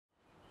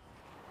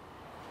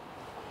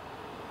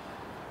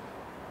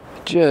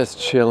Just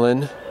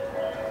chilling.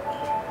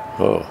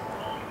 Oh.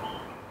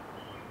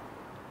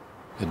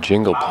 The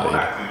jingle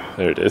played.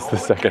 There it is, the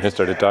second I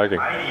started talking.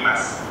 So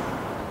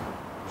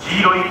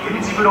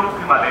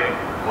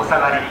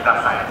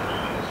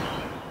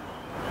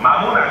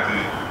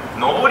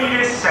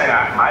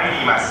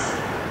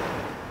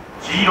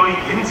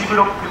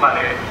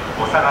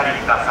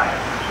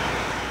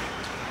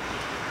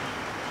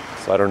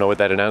I don't know what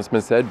that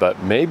announcement said,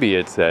 but maybe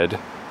it said,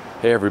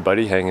 hey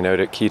everybody hanging out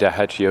at Kita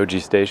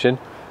Hachioji Station.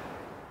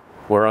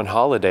 We're on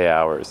holiday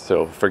hours,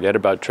 so forget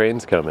about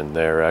trains coming.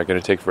 They're going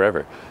to take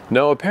forever.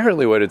 No,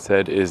 apparently what it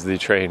said is the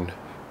train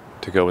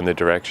to go in the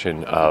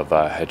direction of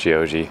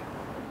Hachioji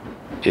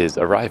is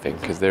arriving,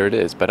 because there it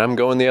is. But I'm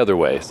going the other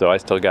way, so I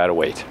still gotta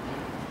wait.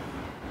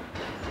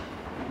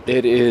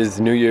 It is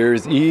New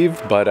Year's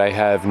Eve, but I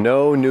have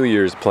no New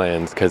Year's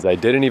plans, because I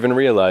didn't even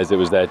realize it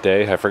was that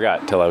day. I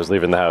forgot till I was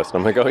leaving the house. And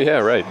I'm like, oh yeah,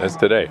 right, that's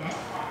today.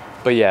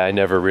 But yeah, I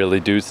never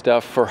really do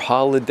stuff for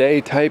holiday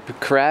type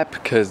crap,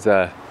 because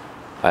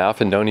I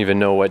often don't even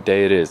know what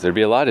day it is. There'd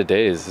be a lot of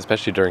days,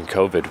 especially during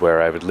COVID,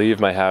 where I would leave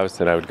my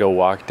house and I would go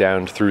walk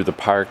down through the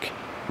park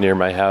near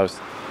my house,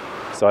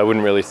 so I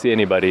wouldn't really see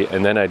anybody,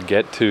 and then I'd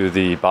get to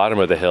the bottom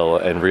of the hill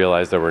and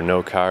realize there were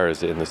no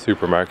cars in the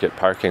supermarket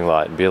parking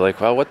lot and be like,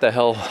 well, what the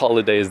hell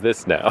holiday is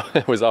this now?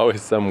 It was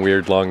always some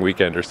weird long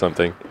weekend or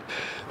something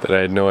that I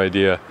had no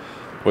idea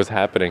was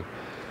happening.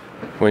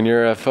 When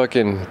you're a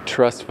fucking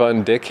trust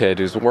fund dickhead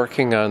who's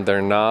working on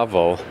their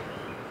novel,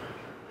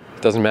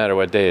 doesn't matter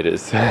what day it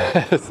is.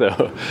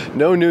 So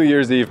no New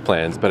Year's Eve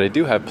plans, but I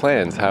do have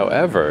plans.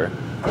 However,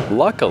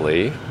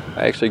 luckily,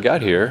 I actually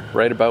got here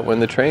right about when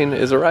the train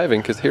is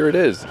arriving, because here it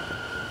is.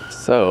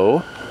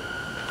 So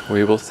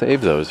we will save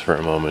those for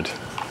a moment.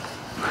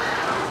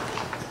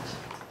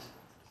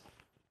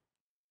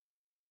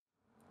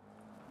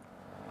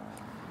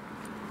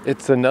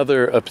 It's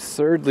another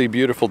absurdly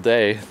beautiful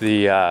day.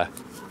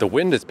 The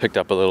wind has picked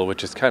up a little,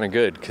 which is kind of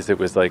good, because it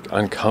was like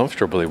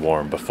uncomfortably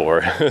warm before.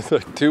 It was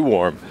like too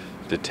warm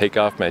to take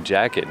off my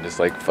jacket, and just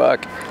like,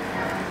 fuck.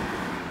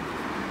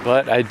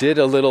 But I did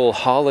a little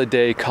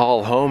holiday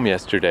call home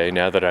yesterday.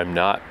 Now that I'm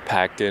not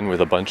packed in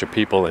with a bunch of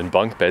people in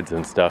bunk beds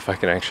and stuff, I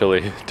can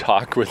actually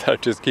talk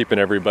without just keeping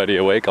everybody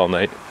awake all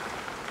night.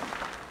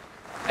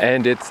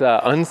 And it's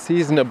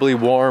unseasonably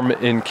warm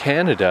in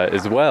Canada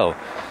as well.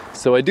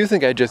 So I do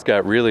think I just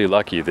got really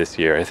lucky this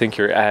year. I think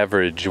your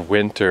average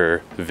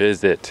winter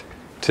visit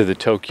to the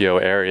Tokyo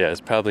area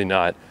is probably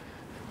not,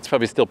 it's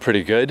probably still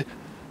pretty good,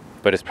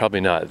 but it's probably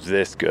not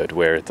this good,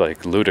 where it's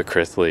like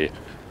ludicrously,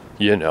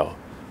 you know,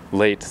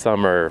 late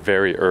summer,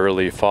 very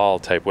early fall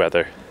type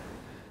weather.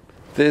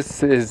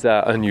 This is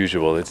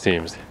unusual, it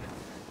seems.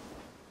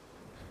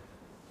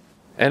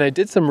 And I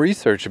did some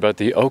research about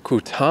the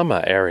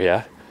Okutama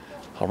area.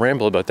 I'll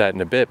ramble about that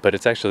in a bit, but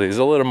there's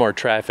a little more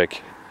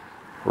traffic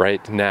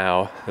right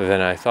now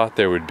than I thought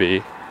there would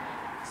be.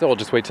 So I'll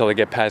just wait till I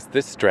get past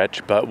this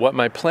stretch. But what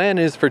my plan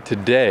is for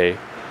today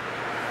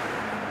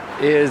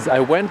is I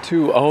went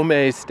to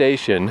Ome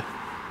Station a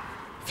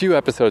few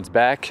episodes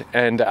back,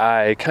 and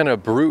I kind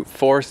of brute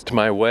forced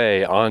my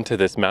way onto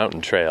this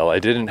mountain trail. I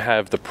didn't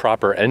have the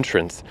proper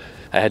entrance.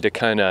 I had to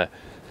kind of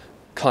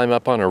climb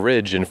up on a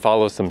ridge and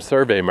follow some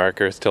survey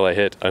markers till I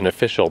hit an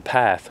official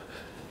path.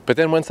 But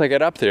then once I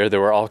got up there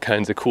were all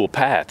kinds of cool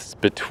paths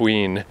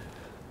between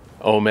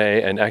Ome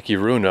and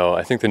Akiruno.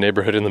 I think the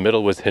neighborhood in the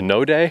middle was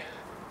Hinode.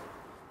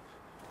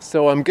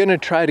 So I'm gonna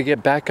try to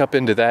get back up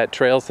into that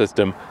trail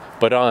system,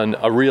 but on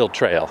a real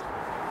trail.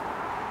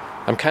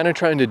 I'm kind of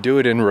trying to do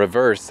it in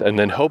reverse, and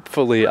then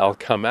hopefully I'll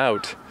come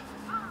out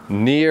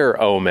near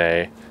Ome,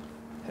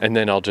 and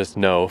then I'll just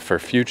know for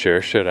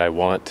future, should I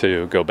want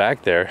to go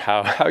back there,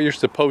 how you're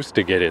supposed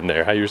to get in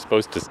there, how you're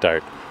supposed to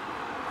start.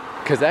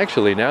 Because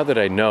actually, now that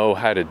I know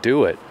how to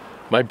do it,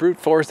 my brute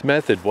force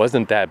method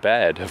wasn't that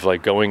bad, of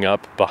like going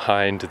up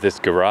behind this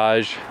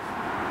garage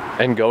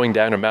and going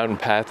down a mountain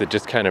path that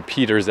just kind of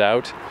peters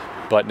out.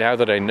 But now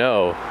that I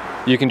know,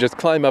 you can just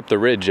climb up the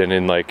ridge, and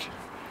in like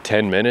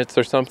 10 minutes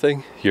or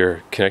something,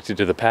 you're connected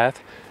to the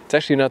path. It's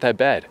actually not that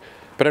bad,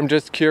 but I'm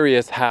just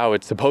curious how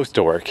it's supposed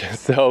to work.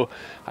 So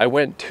I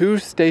went 2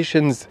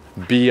 stations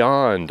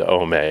beyond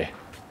Ome. I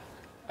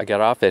got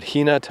off at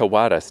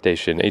Hinatawada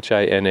Station,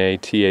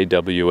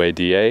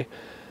 Hinatawada,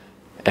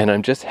 and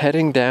I'm just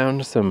heading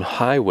down some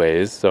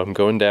highways. So I'm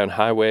going down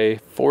Highway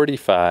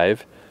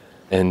 45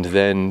 and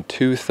then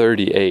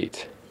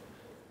 238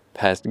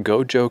 past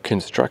Gojo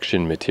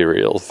Construction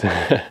Materials.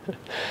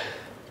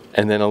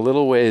 And then a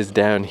little ways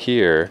down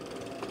here,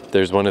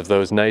 there's one of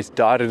those nice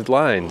dotted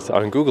lines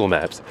on Google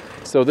Maps.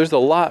 So there's a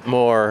lot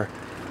more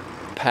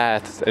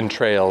paths and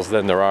trails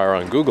than there are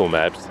on Google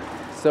Maps.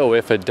 So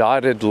if a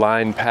dotted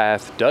line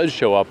path does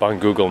show up on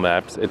Google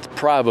Maps, it's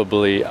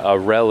probably a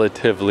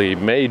relatively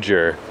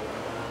major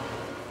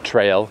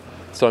trail.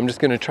 So I'm just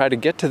gonna try to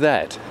get to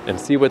that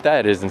and see what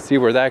that is and see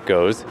where that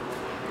goes.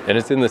 And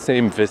it's in the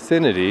same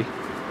vicinity.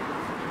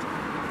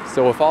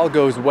 So if all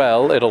goes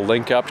well, it'll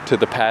link up to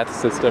the path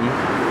system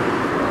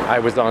I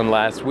was on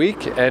last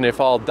week. And if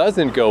all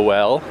doesn't go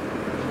well,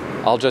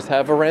 I'll just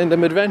have a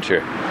random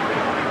adventure.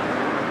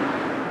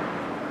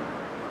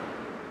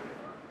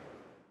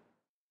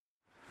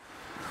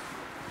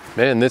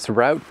 Man, this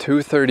Route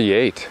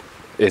 238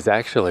 is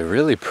actually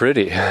really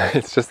pretty.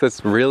 It's just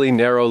this really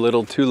narrow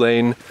little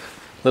two-lane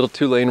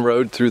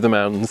road through the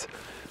mountains.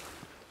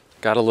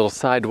 Got a little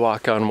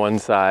sidewalk on one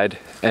side,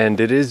 and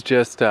it is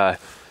just, I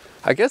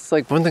guess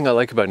like one thing I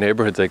like about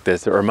neighborhoods like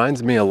this, it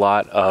reminds me a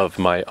lot of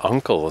my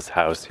uncle's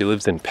house. He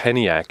lives in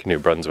Peniac, New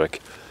Brunswick,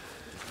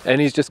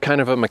 and he's just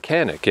kind of a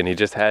mechanic, and he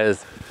just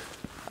has,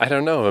 I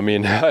don't know, I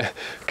mean,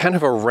 kind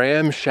of a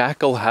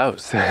ramshackle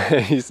house.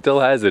 He still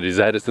has it. He's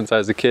had it since I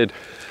was a kid.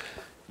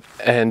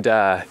 And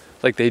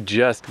like they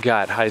just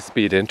got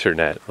high-speed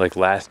internet. Like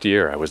last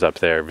year I was up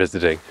there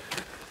visiting.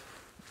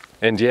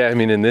 And yeah, I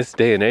mean, in this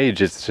day and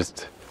age, it's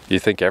just, you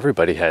think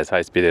everybody has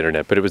high-speed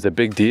internet, but it was a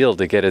big deal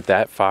to get it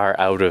that far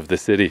out of the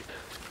city.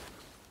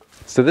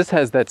 So this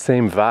has that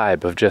same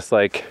vibe of just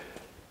like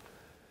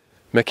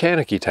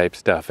mechanic-y type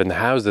stuff, and the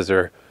houses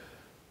are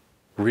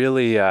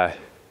really, I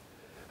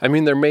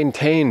mean, they're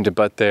maintained,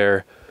 but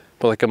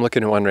like I'm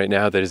looking at one right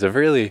now that is a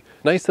really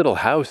nice little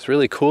house,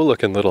 really cool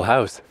looking little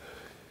house.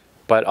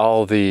 But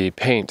all the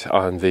paint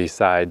on the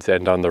sides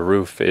and on the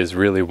roof is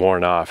really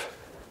worn off.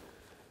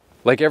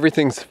 Like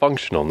everything's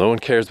functional. No one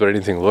cares what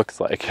anything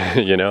looks like,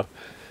 you know?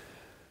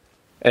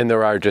 And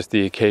there are just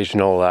the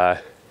occasional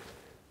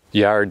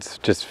yards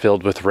just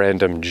filled with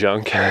random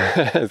junk.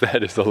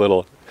 That is a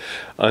little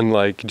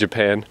unlike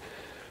Japan.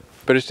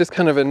 But it's just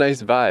kind of a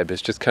nice vibe.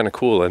 It's just kind of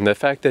cool. And the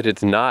fact that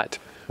it's not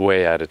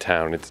way out of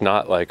town, it's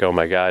not like, oh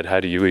my God, how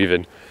do you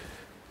even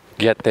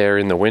get there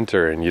in the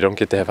winter and you don't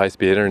get to have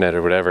high-speed internet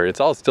or whatever. It's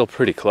all still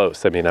pretty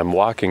close. I mean, I'm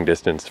walking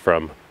distance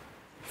from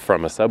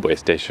a subway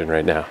station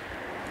right now.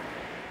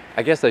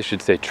 I guess I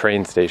should say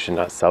train station,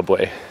 not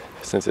subway,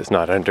 since it's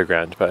not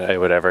underground, but hey,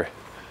 whatever.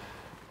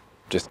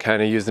 Just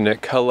kind of using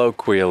it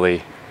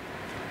colloquially.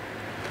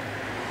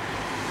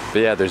 But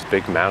yeah, there's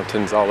big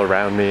mountains all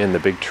around me and the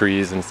big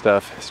trees and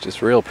stuff. It's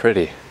just real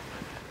pretty.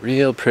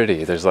 Real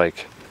pretty. There's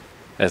like,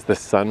 as the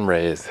sun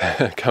rays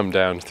come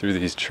down through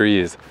these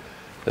trees,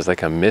 there's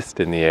like a mist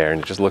in the air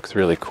and it just looks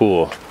really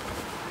cool.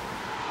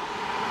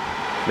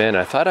 Man,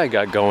 I thought I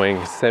got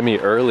going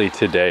semi-early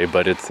today,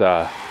 but it's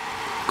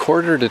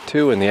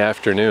 1:45 in the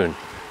afternoon.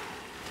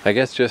 I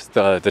guess just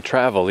the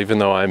travel, even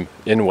though I'm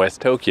in West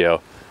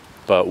Tokyo,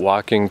 but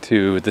walking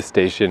to the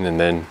station and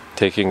then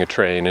taking a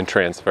train and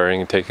transferring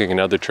and taking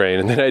another train,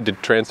 and then I had to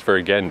transfer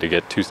again to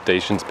get 2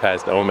 stations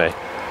past Ome.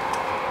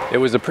 It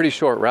was a pretty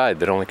short ride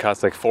that only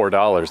cost like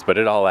 $4, but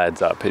it all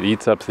adds up. It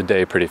eats up the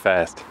day pretty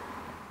fast.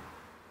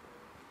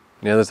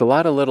 Yeah, there's a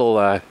lot of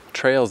little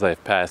trails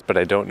I've passed, but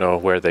I don't know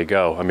where they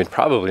go. I mean,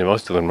 probably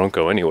most of them won't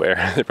go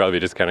anywhere. They probably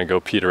just kind of go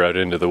peter out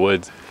into the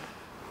woods.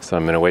 So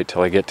I'm going to wait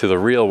till I get to the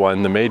real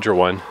one, the major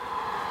one.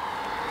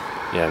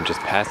 Yeah, I'm just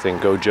passing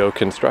Gojo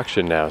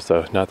Construction now,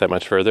 so not that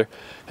much further.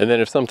 And then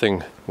if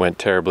something went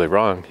terribly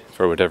wrong,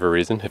 for whatever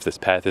reason, if this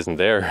path isn't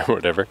there or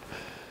whatever,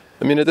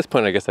 I mean, at this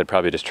point, I guess I'd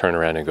probably just turn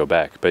around and go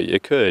back. But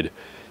you could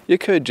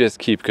just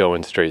keep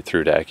going straight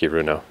through to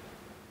Akiruno.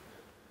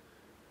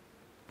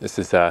 This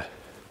is a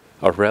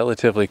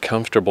relatively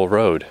comfortable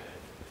road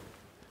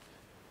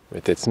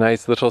with its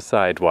nice little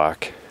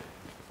sidewalk.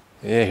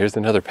 Yeah, here's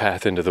another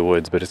path into the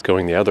woods, but it's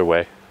going the other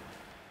way.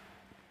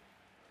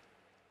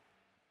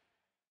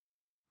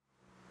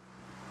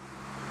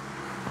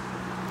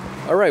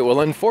 All right,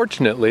 well,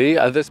 unfortunately,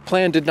 this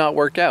plan did not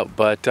work out,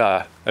 but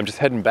I'm just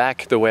heading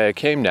back the way I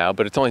came now,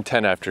 but it's only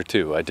 10 after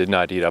 2. I did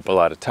not eat up a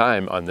lot of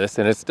time on this,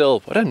 and it's still,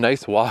 what a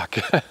nice walk.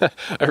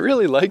 I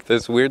really like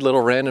this weird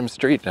little random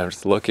street, and I'm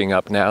just looking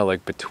up now,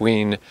 like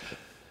between,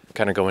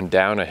 kind of going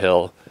down a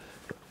hill.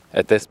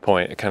 At this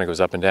point, it kind of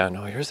goes up and down.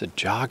 Oh, here's a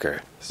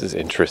jogger. This is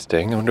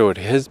interesting. I wonder what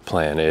his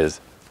plan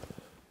is,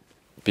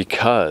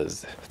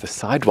 because the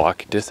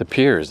sidewalk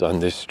disappears on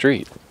this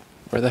street.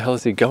 Where the hell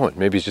is he going?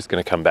 Maybe he's just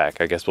going to come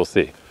back. I guess we'll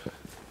see.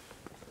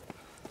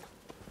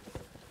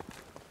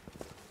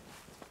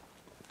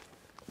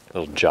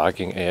 Little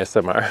jogging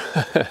ASMR.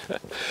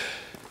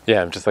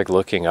 Yeah, I'm just like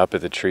looking up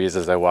at the trees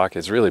as I walk.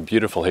 It's really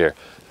beautiful here.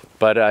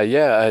 But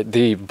yeah,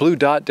 the blue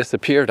dot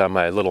disappeared on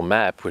my little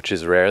map, which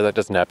is rare. That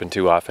doesn't happen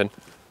too often.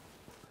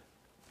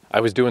 I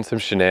was doing some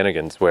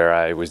shenanigans where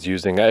I was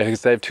using, I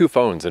have 2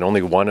 phones and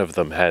only one of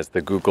them has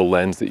the Google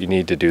Lens that you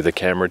need to do the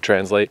camera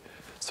translate.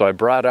 So I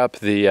brought up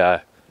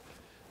the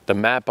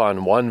map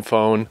on one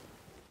phone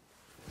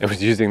and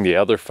was using the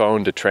other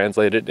phone to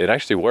translate it. It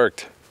actually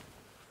worked,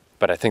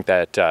 but I think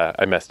that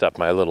I messed up.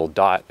 My little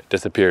dot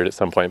disappeared at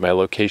some point. My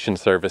location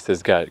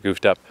services got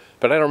goofed up,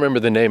 but I don't remember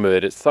the name of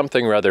it. It's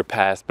something rather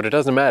past, but it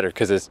doesn't matter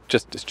because it's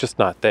just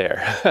not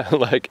there.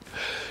 Like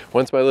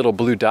once my little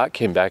blue dot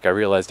came back, I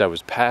realized I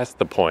was past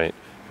the point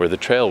where the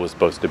trail was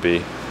supposed to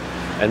be,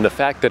 and the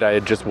fact that I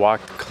had just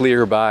walked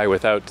clear by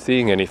without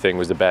seeing anything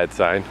was a bad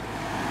sign.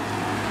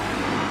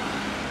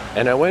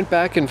 And I went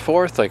back and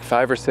forth like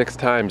 5 or 6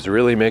 times,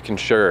 really making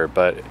sure,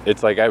 but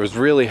it's like I was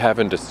really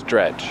having to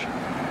stretch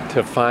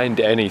to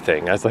find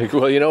anything. I was like,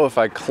 well, you know, if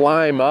I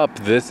climb up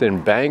this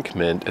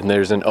embankment and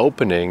there's an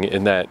opening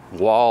in that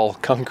wall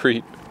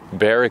concrete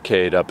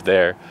barricade up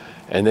there,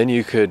 and then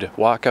you could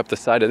walk up the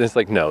side of this.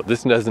 Like, no,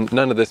 this doesn't,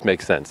 none of this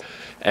makes sense.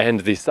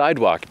 And the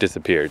sidewalk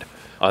disappeared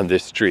on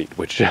this street,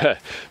 which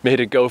made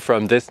it go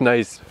from this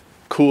nice,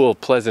 cool,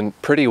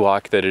 pleasant, pretty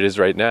walk that it is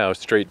right now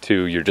straight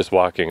to you're just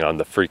walking on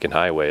the freaking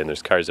highway and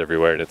there's cars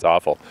everywhere and it's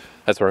awful.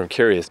 That's where I'm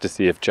curious to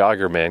see if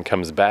Jogger Man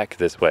comes back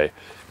this way,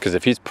 because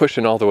if he's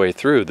pushing all the way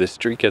through, this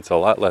street gets a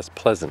lot less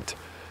pleasant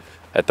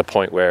at the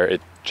point where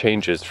it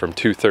changes from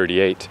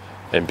 238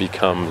 and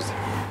becomes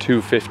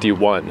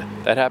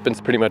 251. That happens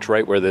pretty much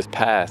right where this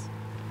path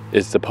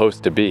is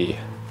supposed to be.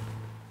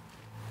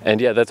 And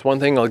yeah, that's one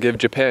thing I'll give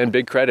Japan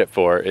big credit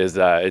for, is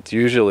it's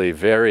usually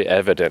very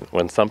evident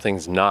when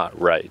something's not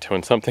right,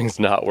 when something's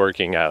not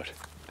working out.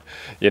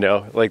 You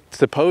know, like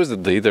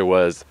supposedly there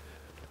was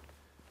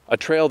a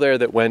trail there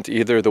that went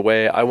either the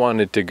way I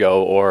wanted to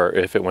go, or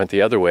if it went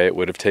the other way, it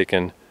would have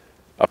taken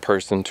a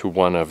person to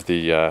one of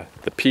the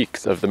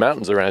peaks of the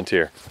mountains around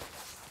here.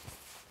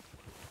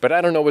 But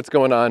I don't know what's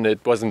going on.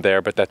 It wasn't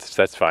there, but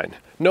that's fine.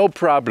 No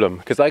problem,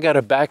 because I got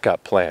a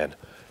backup plan.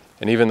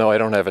 And even though I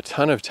don't have a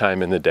ton of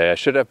time in the day, I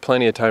should have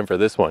plenty of time for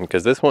this one,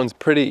 because this one's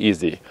pretty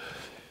easy.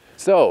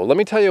 So let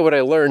me tell you what I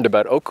learned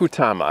about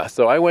Okutama.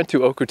 So I went to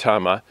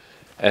Okutama,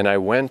 and I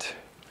went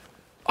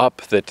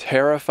up the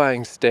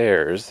terrifying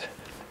stairs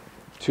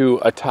to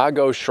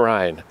Atago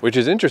Shrine, which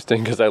is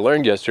interesting because I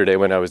learned yesterday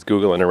when I was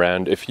Googling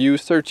around, if you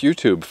search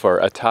YouTube for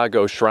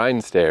Atago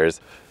Shrine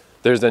stairs,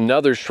 there's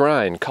another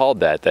shrine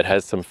called that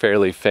has some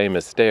fairly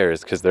famous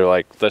stairs, because they're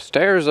like the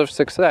stairs of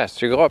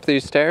success. You go up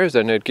these stairs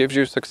and it gives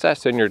you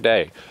success in your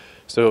day.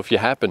 So if you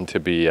happen to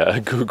be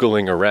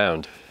Googling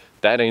around,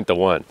 that ain't the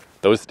one.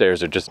 Those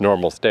stairs are just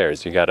normal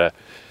stairs. You gotta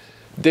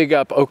dig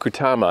up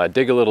Okutama,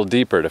 dig a little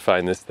deeper to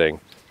find this thing.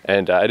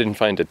 And I didn't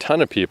find a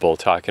ton of people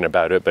talking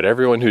about it, but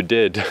everyone who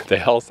did,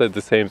 they all said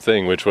the same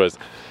thing, which was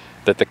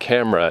that the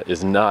camera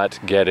is not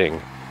getting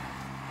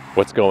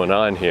what's going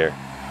on here,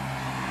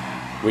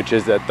 which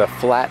is that the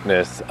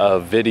flatness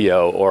of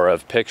video or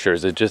of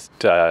pictures, it just,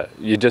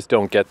 you just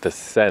don't get the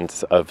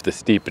sense of the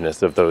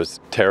steepness of those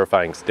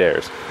terrifying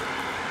stairs.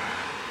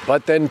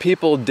 But then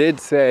people did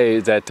say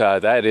that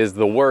that is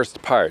the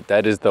worst part.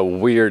 That is the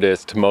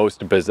weirdest,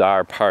 most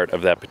bizarre part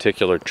of that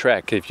particular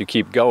trek. If you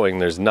keep going,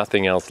 there's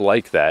nothing else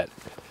like that.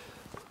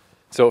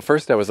 So at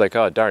first I was like,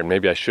 oh darn,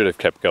 maybe I should have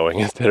kept going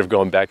instead of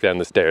going back down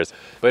the stairs.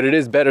 But it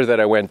is better that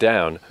I went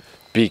down,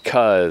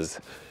 because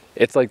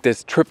it's like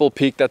this triple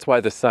peak. That's why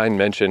the sign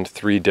mentioned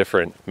 3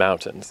 different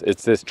mountains.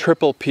 It's this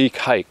triple peak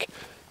hike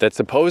that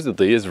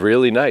supposedly is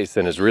really nice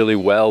and is really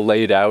well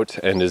laid out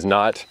and is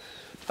not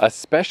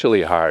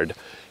especially hard.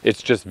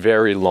 It's just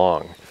very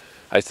long.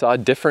 I saw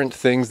different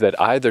things that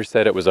either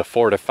said it was a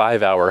 4 to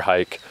 5 hour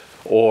hike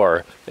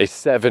or a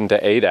 7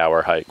 to 8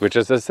 hour hike, which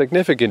is a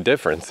significant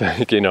difference.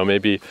 You know,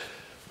 maybe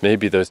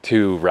those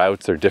 2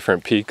 routes are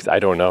different peaks, I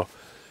don't know.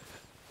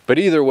 But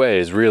either way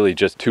is really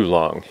just too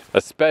long,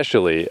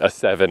 especially a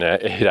 7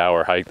 to 8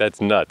 hour hike.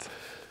 That's nuts.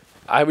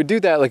 I would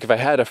do that like if I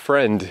had a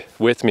friend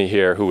with me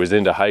here who was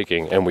into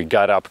hiking and we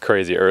got up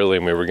crazy early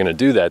and we were gonna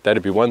do that,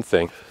 that'd be one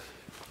thing.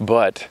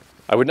 But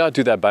I would not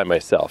do that by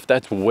myself.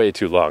 That's way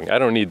too long. I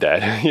don't need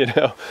that, you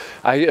know?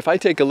 If I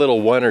take a little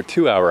 1 or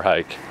 2 hour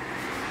hike,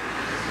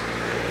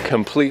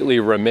 completely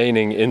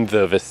remaining in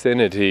the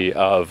vicinity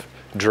of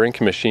drink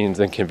machines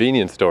and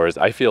convenience stores,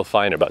 I feel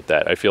fine about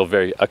that. I feel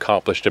very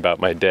accomplished about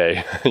my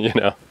day, you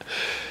know?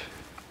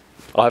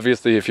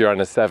 Obviously, if you're on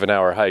a 7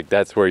 hour hike,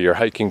 that's where your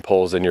hiking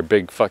poles and your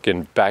big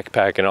fucking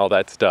backpack and all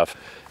that stuff.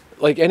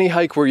 Like any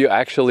hike where you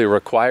actually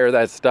require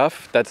that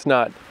stuff, that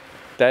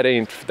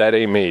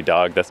ain't me,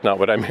 dog. That's not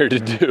what I'm here to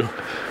do.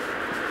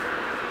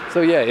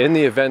 So yeah, in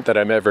the event that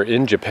I'm ever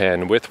in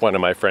Japan with one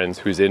of my friends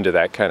who's into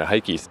that kind of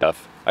hikey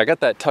stuff, I got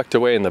that tucked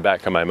away in the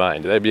back of my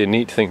mind. That'd be a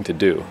neat thing to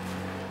do.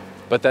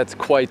 But that's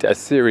quite a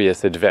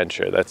serious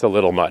adventure. That's a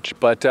little much.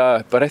 But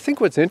I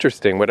think what's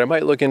interesting, what I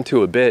might look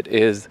into a bit,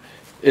 is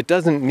it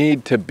doesn't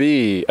need to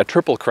be a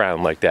triple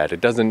crown like that.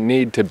 It doesn't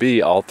need to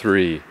be all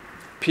 3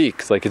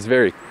 peaks. Like, it's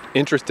very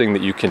interesting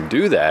that you can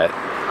do that.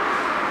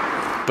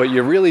 But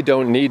you really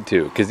don't need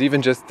to, because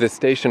even just the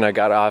station I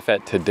got off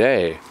at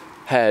today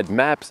had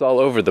maps all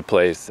over the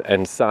place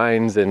and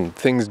signs and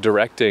things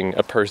directing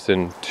a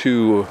person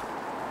to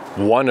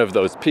one of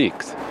those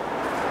peaks.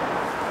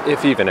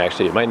 If even,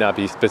 actually, it might not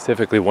be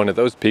specifically one of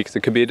those peaks,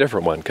 it could be a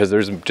different one, because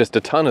there's just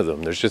a ton of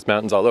them. There's just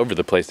mountains all over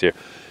the place here.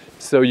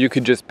 So you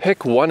could just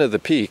pick one of the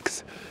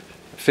peaks,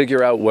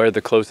 figure out where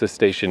the closest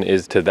station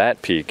is to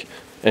that peak,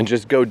 and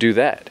just go do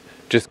that.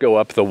 Just go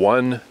up the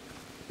one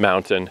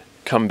mountain,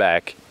 come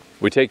back.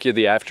 We take you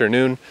the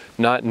afternoon,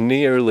 not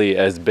nearly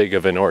as big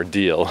of an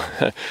ordeal,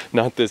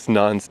 not this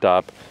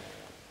non-stop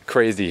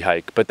crazy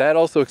hike. But that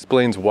also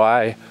explains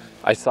why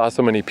I saw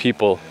so many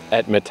people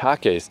at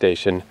Mitake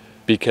Station,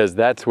 because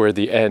that's where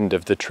the end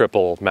of the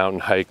triple mountain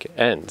hike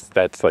ends.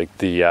 That's like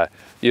the,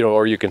 you know,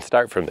 or you can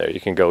start from there. You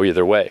can go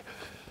either way.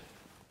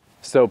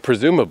 So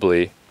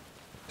presumably,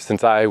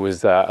 since I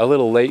was a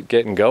little late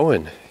getting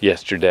going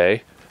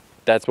yesterday,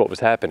 that's what was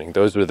happening.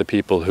 Those were the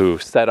people who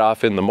set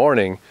off in the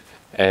morning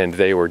and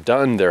they were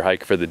done their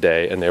hike for the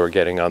day and they were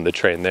getting on the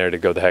train there to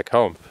go the heck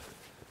home.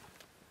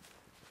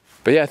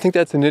 But yeah, I think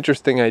that's an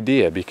interesting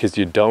idea because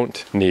you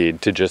don't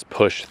need to just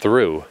push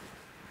through.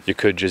 You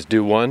could just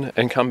do one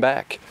and come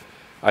back.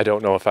 I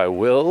don't know if I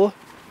will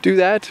do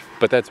that,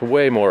 but that's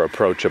way more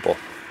approachable.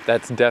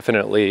 That's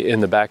definitely in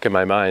the back of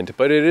my mind,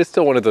 but it is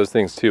still one of those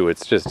things too.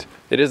 It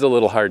is a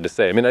little hard to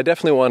say. I mean, I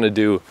definitely want to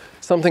do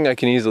something I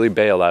can easily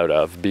bail out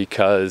of,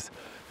 because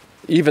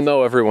even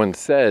though everyone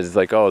says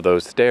like, oh,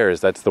 those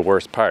stairs, that's the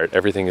worst part,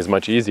 everything is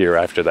much easier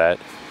after that.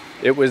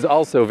 It was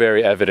also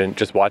very evident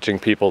just watching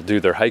people do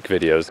their hike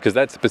videos, because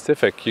that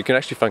specific, you can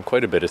actually find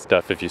quite a bit of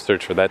stuff if you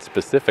search for that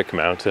specific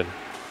mountain.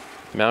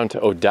 Mount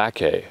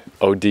Odake,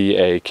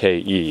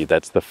 O-D-A-K-E,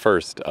 that's the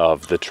first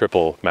of the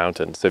triple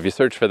mountains. So if you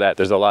search for that,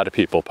 there's a lot of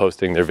people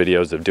posting their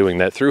videos of doing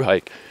that through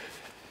hike.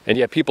 And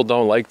yet people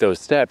don't like those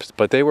steps,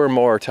 but they were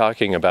more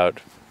talking about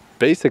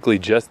basically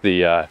just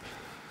the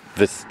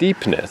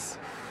steepness.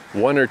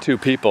 One or two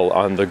people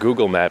on the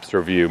Google Maps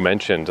review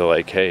mentioned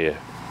like, hey,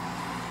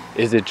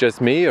 is it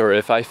just me, or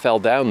if I fell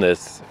down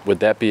this, would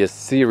that be a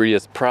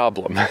serious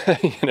problem?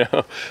 You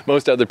know,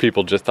 most other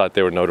people just thought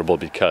they were notable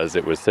because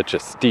it was such a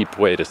steep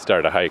way to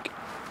start a hike.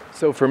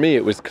 So for me,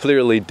 it was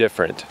clearly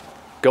different.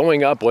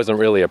 Going up wasn't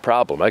really a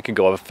problem. I could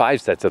go up 5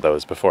 sets of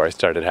those before I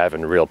started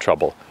having real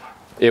trouble.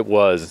 It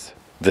was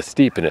the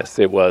steepness,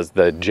 it was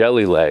the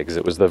jelly legs,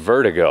 it was the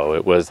vertigo,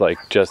 it was like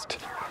just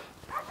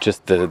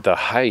the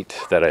height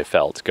that I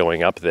felt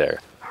going up there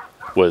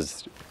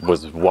was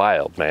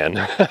wild, man.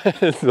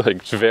 It's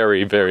like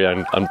very, very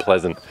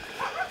unpleasant.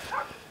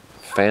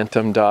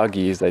 Phantom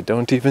doggies. I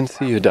don't even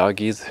see you,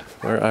 doggies.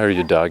 Where are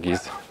you,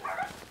 doggies?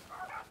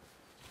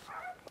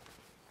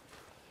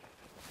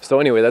 So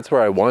anyway, that's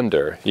where I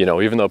wonder, you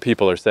know, even though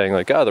people are saying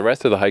like, oh, the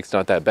rest of the hike's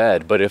not that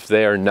bad, but if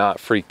they are not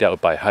freaked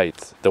out by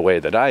heights the way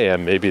that I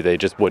am, maybe they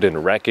just wouldn't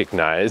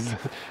recognize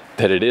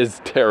that it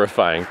is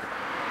terrifying.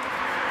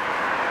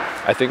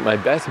 I think my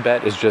best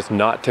bet is just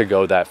not to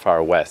go that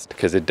far west,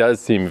 because it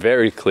does seem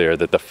very clear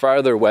that the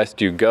farther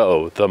west you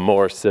go, the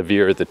more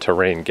severe the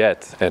terrain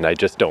gets, and I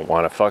just don't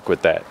want to fuck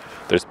with that.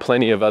 There's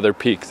plenty of other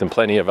peaks and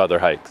plenty of other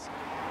hikes.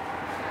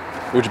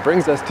 Which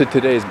brings us to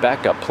today's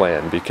backup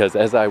plan, because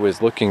as I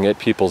was looking at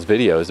people's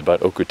videos about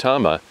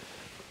Okutama,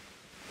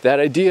 that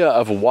idea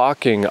of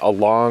walking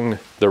along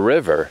the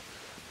river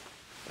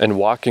and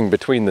walking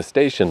between the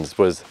stations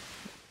was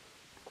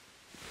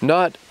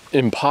not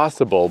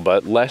impossible,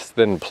 but less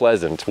than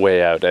pleasant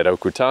way out at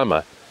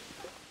Okutama.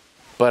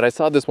 But I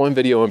saw this one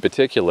video in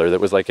particular that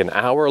was like an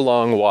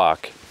hour-long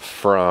walk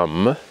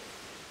from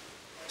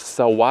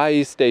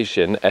Sawai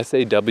Station,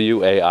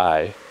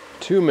 S-A-W-A-I,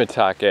 to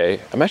Mitake.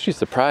 I'm actually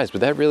surprised,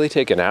 would that really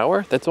take an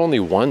hour? That's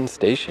only one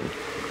station.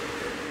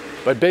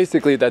 But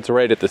basically that's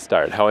right at the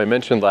start. How I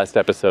mentioned last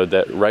episode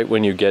that right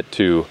when you get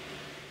to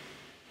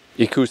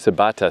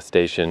Ikusabata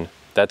Station,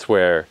 that's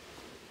where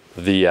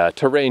the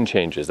terrain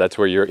changes. That's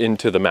where you're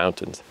into the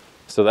mountains.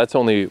 So that's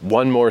only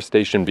one more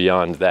station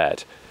beyond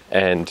that.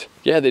 And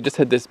yeah, they just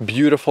had this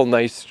beautiful,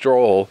 nice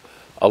stroll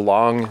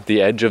along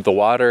the edge of the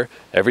water.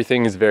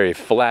 Everything is very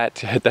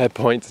flat at that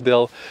point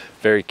still,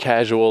 very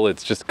casual.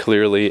 It's just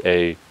clearly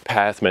a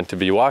path meant to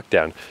be walked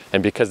down.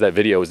 And because that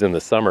video was in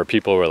the summer,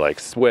 people were like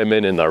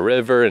swimming in the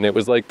river, and it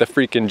was like the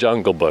freaking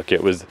Jungle Book.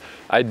 It was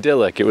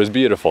idyllic, it was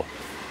beautiful.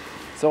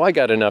 So I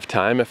got enough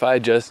time if I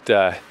just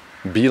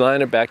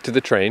beeline it back to the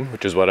train,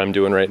 which is what I'm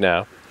doing right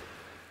now.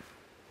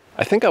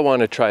 I think I want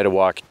to try to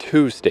walk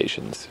 2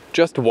 stations.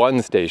 Just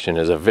one station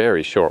is a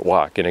very short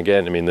walk. And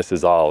again, I mean, this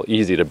is all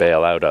easy to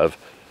bail out of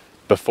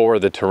before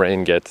the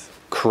terrain gets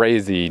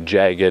crazy,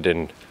 jagged,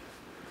 and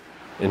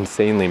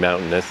insanely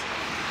mountainous.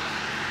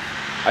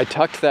 I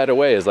tucked that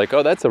away as like,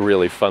 oh, that's a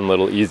really fun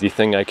little easy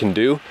thing I can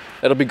do.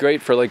 That'll be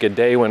great for like a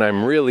day when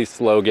I'm really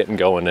slow getting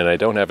going and I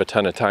don't have a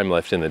ton of time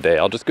left in the day.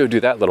 I'll just go do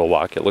that little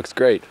walk. It looks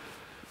great.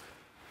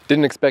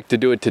 Didn't expect to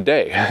do it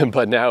today,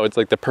 but now it's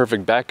like the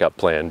perfect backup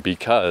plan,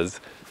 because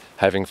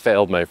having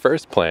failed my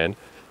first plan,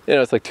 you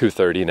know, it's like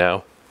 2:30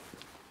 now.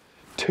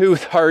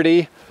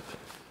 2:30?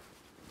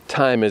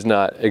 Time is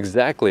not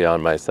exactly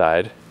on my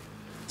side,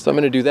 so I'm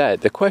gonna do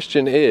that. The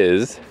question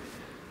is,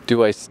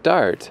 do I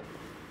start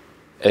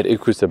at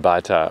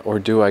Ikusabata or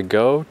do I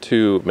go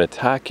to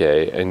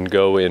Mitake and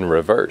go in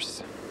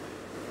reverse?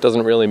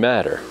 Doesn't really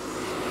matter.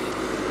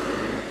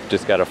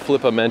 Just gotta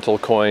flip a mental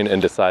coin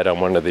and decide on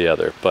one or the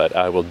other, but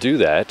I will do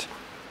that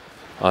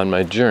on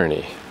my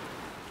journey.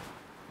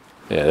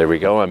 Yeah, there we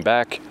go, I'm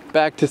back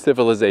to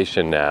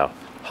civilization now.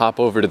 Hop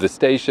over to the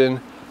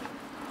station,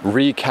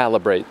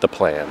 recalibrate the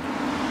plan.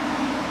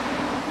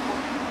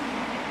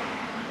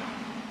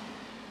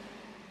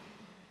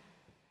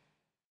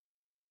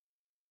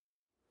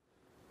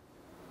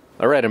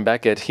 All right, I'm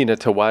back at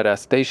Hinatawada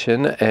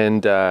Station,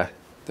 and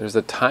there's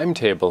a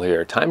timetable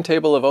here,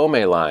 timetable of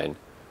Ome Line.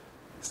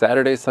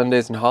 Saturdays,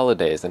 Sundays, and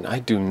holidays, and I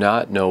do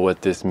not know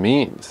what this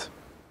means.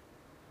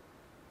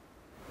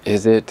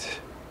 Is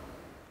it...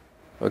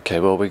 Okay,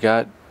 well, we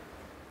got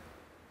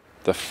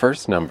the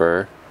first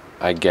number,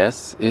 I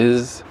guess,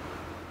 is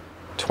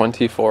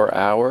 24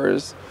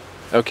 hours.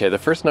 Okay, the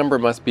first number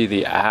must be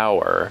the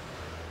hour,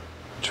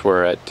 which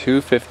we're at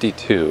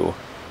 2:52.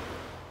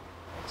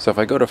 So if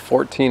I go to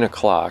 14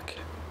 o'clock,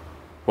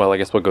 well, I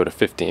guess we'll go to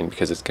 15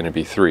 because it's going to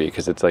be 3,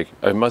 because it's like,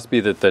 it must be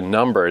that the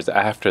numbers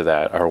after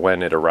that are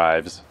when it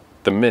arrives,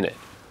 the minute.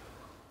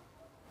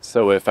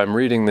 So if I'm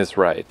reading this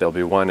right, there'll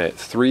be one at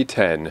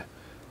 3:10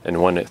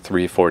 and one at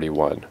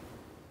 3:41.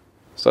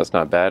 So that's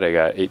not bad. I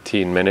got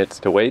 18 minutes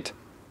to wait.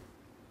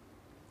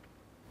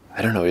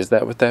 I don't know, is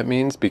that what that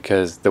means?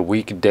 Because the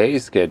weekday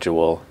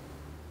schedule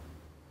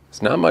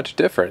is not much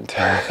different.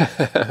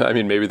 I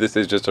mean, maybe this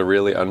is just a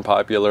really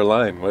unpopular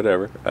line,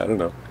 whatever, I don't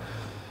know.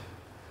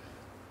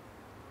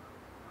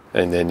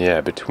 And then,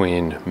 yeah,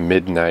 between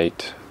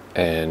midnight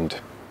and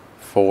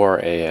 4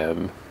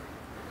 a.m.,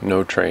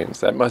 no trains.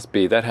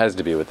 That has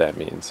to be what that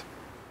means.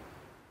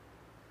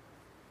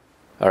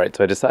 All right,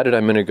 so I decided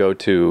I'm going to go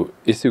to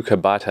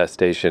Isukabata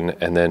Station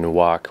and then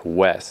walk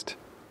west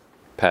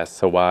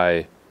past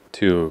Sawai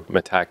to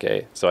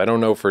Mitake. So I don't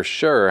know for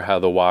sure how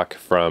the walk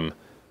from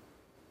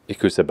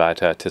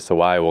Ikusabata to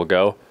Sawai will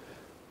go,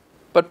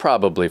 but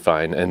probably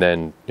fine. And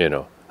then,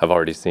 I've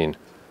already seen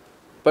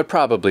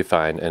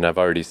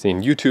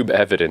YouTube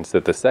evidence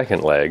that the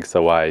second leg,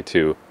 Sawai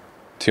to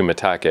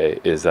Mitake,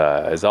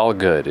 is all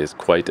good, is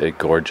quite a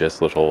gorgeous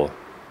little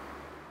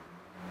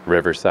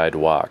riverside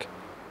walk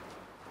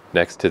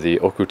next to the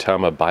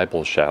Okutama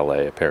Bible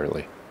Chalet,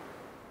 apparently.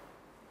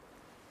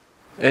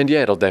 And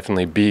yeah, it'll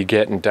definitely be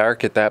getting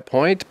dark at that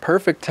point.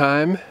 Perfect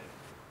time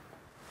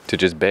to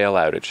just bail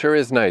out. It sure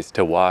is nice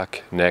to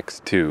walk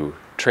next to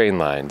train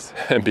lines,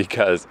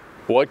 because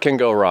what can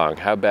go wrong?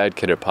 How bad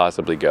could it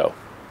possibly go?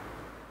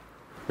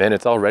 Man,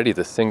 it's already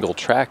the single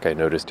track I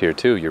noticed here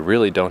too. You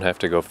really don't have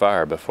to go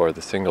far before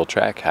the single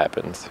track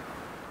happens.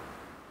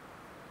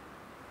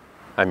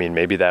 I mean,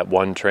 maybe that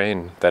one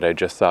train that I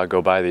just saw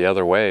go by the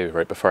other way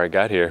right before I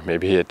got here,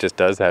 maybe it just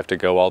does have to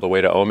go all the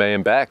way to Ome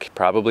and back.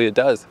 Probably it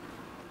does.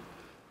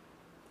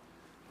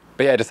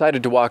 But yeah, I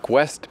decided to walk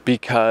west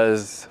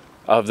because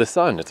of the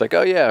sun. It's like,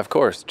 oh yeah, of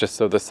course, just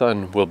so the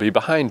sun will be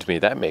behind me.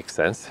 That makes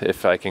sense.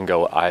 If I can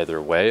go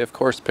either way, of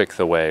course, pick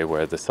the way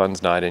where the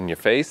sun's not in your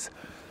face.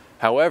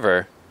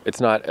 However,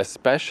 it's not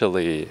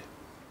especially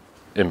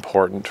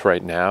important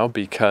right now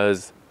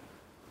because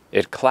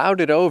it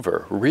clouded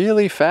over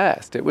really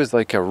fast. It was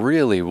like a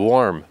really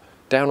warm,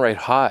 downright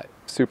hot,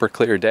 super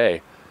clear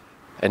day.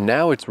 And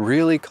now it's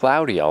really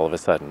cloudy all of a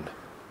sudden.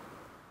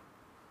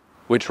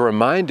 Which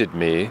reminded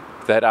me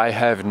that I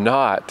have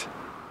not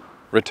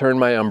returned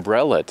my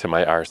umbrella to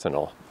my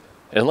arsenal.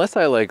 Unless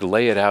I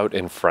lay it out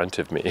in front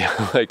of me.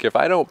 If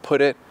I don't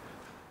put it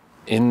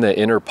in the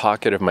inner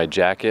pocket of my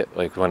jacket,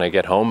 when I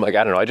get home, I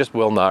don't know, I just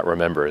will not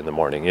remember in the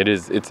morning.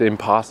 It's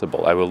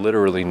impossible. I will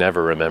literally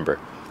never remember.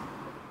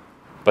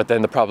 But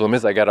then the problem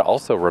is I gotta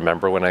also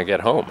remember when I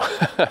get home.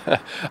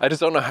 I just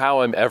don't know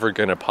how I'm ever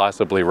gonna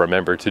possibly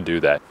remember to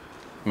do that.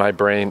 My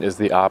brain is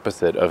the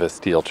opposite of a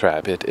steel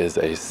trap. It is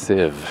a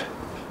sieve.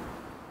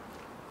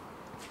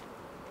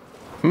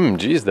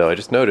 Geez though, I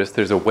just noticed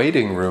there's a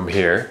waiting room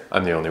here.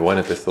 I'm the only one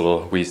at this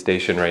little wee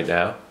station right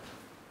now.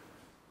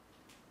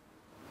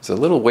 There's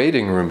a little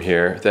waiting room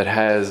here that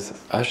has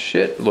a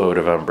shitload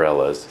of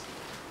umbrellas.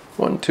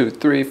 1, 2,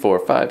 3, 4,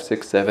 5,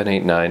 6, 7,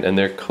 8, 9, and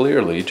they're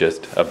clearly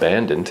just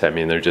abandoned. I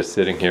mean, they're just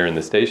sitting here in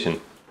the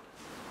station.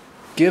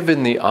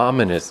 Given the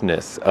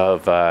ominousness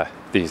of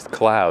these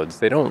clouds,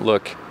 they don't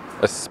look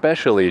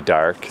especially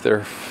dark.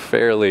 They're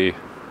fairly,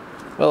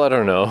 well, I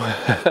don't know.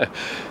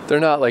 They're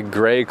not like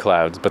gray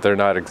clouds, but they're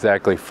not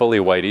exactly fully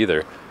white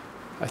either.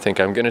 I think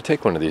I'm gonna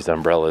take one of these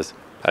umbrellas.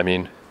 I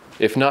mean,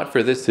 if not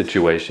for this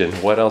situation,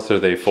 what else are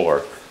they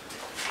for?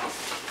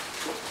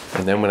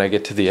 And then when I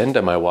get to the end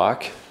of my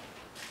walk,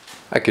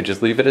 I could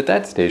just leave it at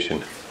that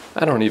station.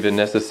 I don't even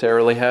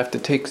necessarily have to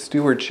take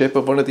stewardship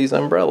of one of these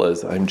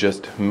umbrellas. I'm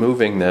just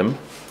moving them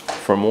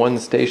from one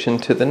station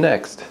to the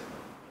next.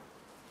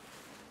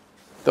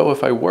 Though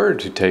if I were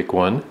to take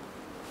one,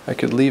 I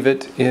could leave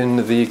it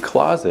in the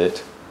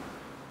closet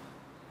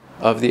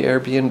of the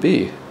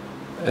Airbnb.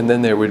 And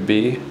then there would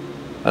be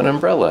an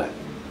umbrella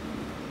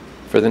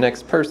for the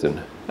next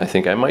person. I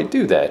think I might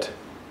do that.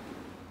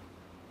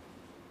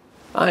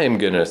 I am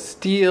gonna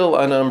steal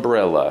an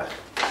umbrella.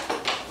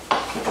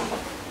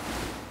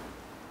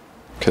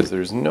 Because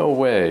there's no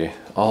way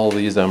all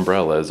these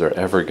umbrellas are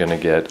ever gonna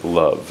get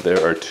love.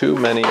 There are too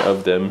many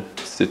of them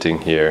sitting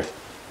here.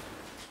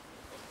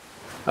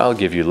 I'll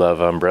give you love,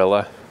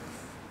 umbrella.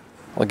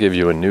 I'll give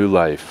you a new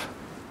life.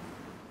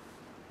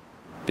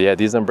 But yeah,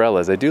 these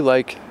umbrellas, I do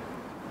like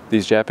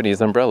these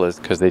Japanese umbrellas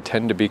because they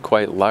tend to be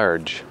quite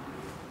large.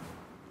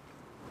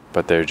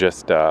 But they're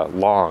just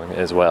long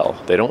as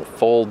well. They don't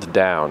fold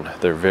down.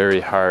 They're very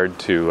hard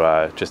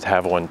to just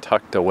have one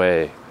tucked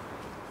away.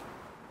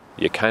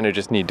 You kind of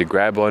just need to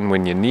grab one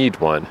when you need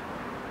one.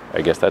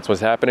 I guess that's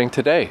what's happening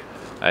today.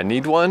 I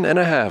need one and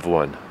I have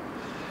one.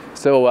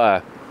 So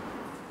I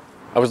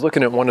was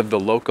looking at one of the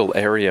local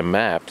area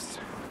maps,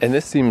 and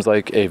this seems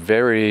like a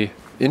very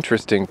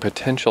interesting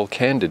potential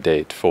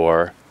candidate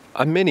for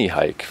a mini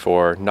hike,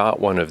 for not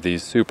one of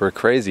these super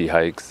crazy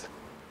hikes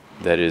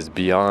that is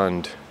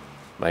beyond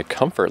my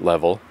comfort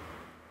level.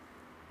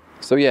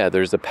 So yeah,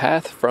 there's a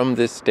path from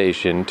this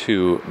station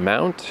to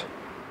Mount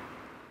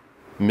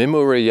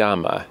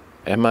Mimurayama,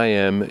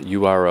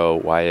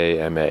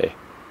 Mimuroyama,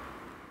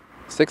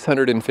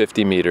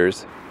 650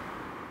 meters,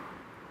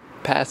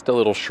 past a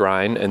little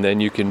shrine, and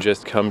then you can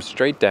just come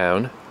straight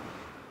down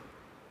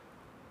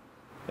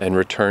and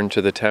return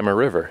to the Tama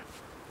River.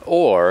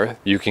 Or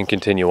you can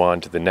continue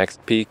on to the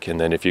next peak, and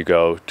then if you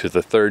go to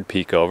the third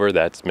peak over,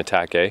 that's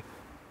Mitake.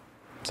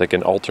 It's like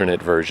an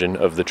alternate version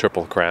of the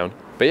Triple Crown.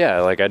 But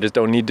yeah, like I just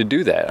don't need to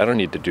do that. I don't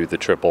need to do the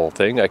triple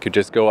thing. I could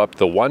just go up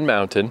the one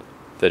mountain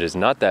that is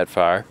not that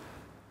far,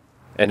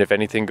 and if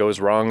anything goes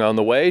wrong on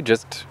the way,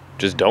 just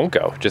don't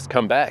go. Just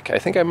come back. I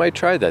think I might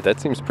try that. That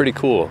seems pretty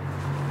cool.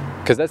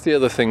 Because that's the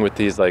other thing with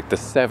these, like the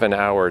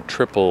 7-hour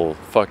triple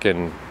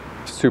fucking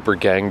super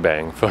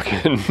gangbang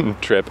fucking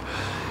trip,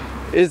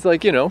 is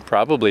like, you know,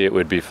 probably it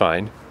would be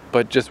fine.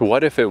 But just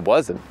what if it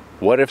wasn't?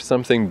 What if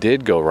something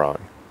did go wrong?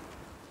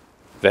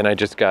 Then I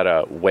just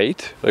gotta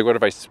wait? Like what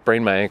if I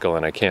sprain my ankle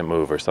and I can't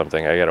move or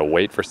something? I gotta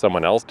wait for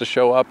someone else to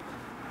show up?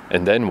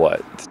 And then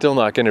what? It's still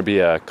not gonna be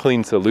a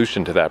clean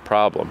solution to that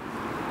problem.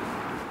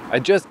 I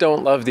just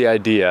don't love the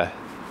idea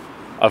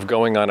of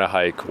going on a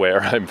hike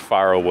where I'm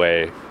far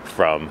away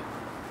from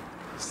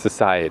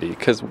society.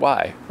 Because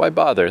why? Why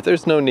bother?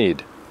 There's no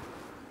need.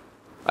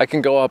 I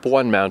can go up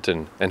one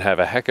mountain and have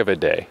a heck of a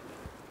day.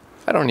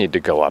 I don't need to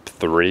go up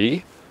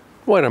 3.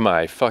 What am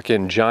I,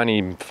 fucking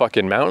Johnny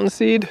fucking Mountain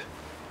Seed?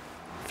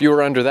 If you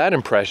were under that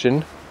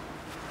impression,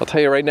 I'll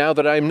tell you right now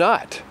that I'm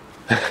not.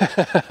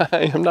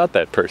 I am not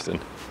that person.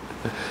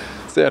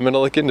 So I'm gonna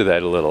look into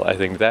that a little. I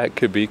think that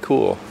could be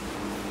cool.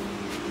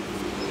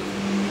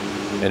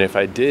 And if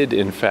I did,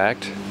 in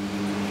fact,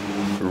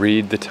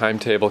 read the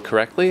timetable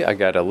correctly, I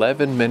got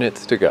 11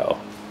 minutes to go.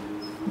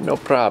 No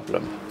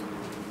problem.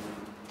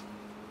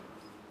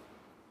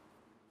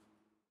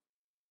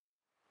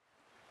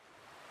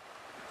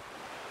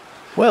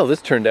 Well,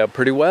 this turned out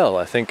pretty well.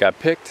 I think I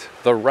picked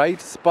the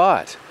right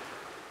spot.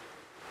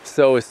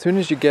 So as soon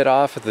as you get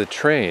off of the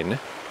train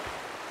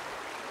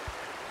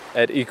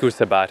at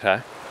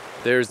Ikusabata,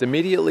 there's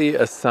immediately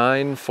a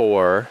sign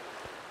for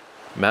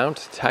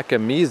Mount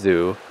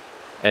Takamizu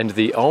and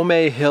the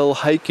Ome Hill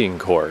hiking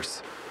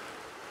course.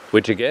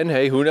 Which again,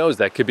 hey, who knows,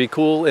 that could be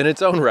cool in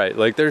its own right.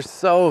 Like there's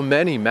so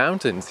many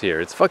mountains here.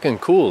 It's fucking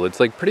cool. It's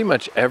like pretty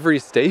much every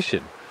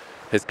station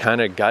has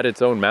kind of got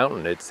its own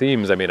mountain, it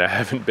seems. I mean, I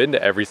haven't been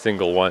to every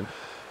single one,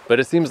 but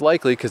it seems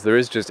likely because there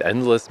is just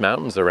endless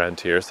mountains around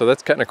here. So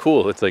that's kind of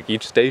cool. It's like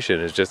each station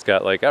has just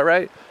got like, all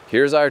right,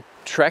 here's our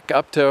trek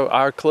up to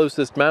our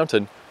closest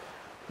mountain.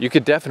 You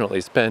could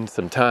definitely spend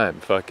some time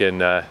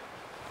fucking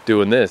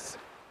doing this.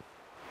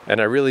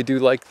 And I really do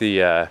like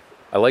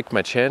I like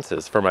my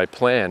chances for my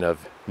plan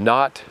of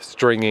not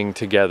stringing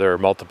together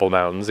multiple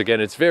mountains.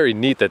 Again, it's very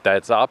neat that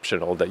that's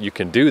optional, that you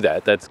can do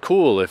that. That's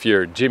cool if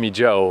you're Jimmy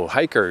Joe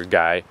hiker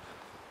guy.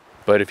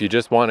 But if you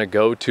just want to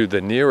go to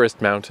the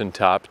nearest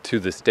mountaintop to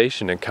the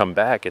station and come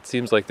back, it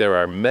seems like there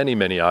are many,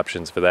 many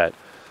options for that.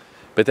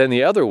 But then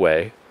the other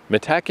way,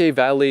 Mitake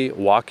Valley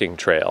Walking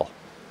Trail,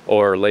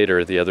 or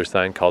later the other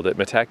sign called it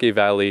Mitake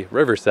Valley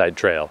Riverside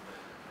Trail.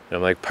 And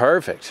I'm like,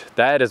 perfect,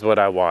 that is what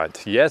I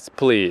want. Yes,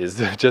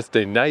 please, just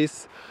a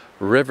nice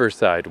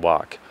riverside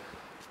walk.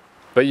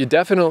 But you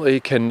definitely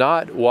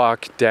cannot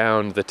walk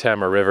down the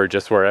Tama River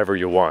just wherever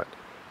you want,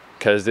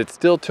 because it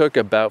still took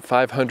about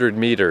 500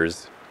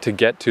 meters to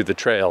get to the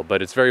trail,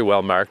 but it's very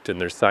well marked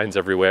and there's signs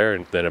everywhere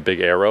and then a big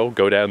arrow,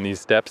 go down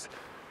these steps.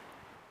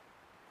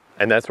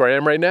 And that's where I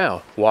am right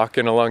now,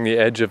 walking along the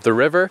edge of the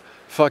river,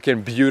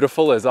 fucking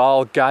beautiful as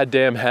all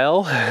goddamn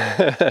hell.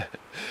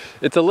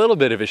 It's a little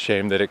bit of a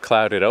shame that it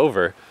clouded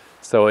over,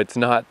 so it's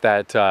not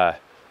that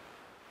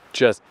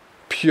just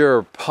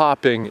pure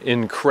popping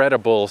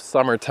incredible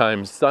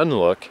summertime sun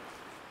look.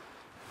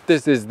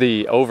 This is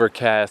the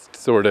overcast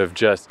sort of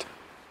just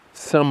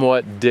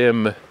somewhat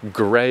dim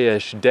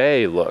grayish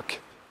day look,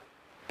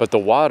 but the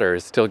water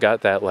has still got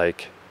that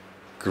like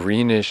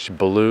greenish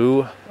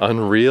blue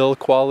unreal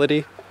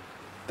quality.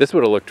 This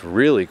would have looked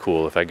really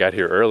cool if I got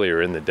here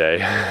earlier in the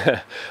day.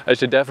 I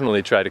should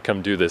definitely try to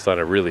come do this on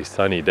a really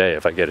sunny day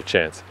if I get a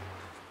chance.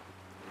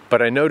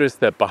 But I noticed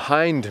that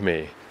behind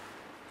me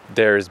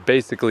there's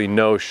basically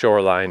no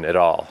shoreline at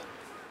all.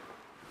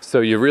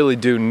 So you really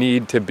do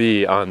need to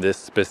be on this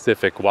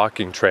specific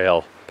walking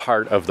trail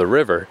part of the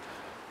river.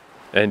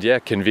 And yeah,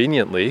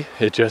 conveniently,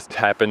 it just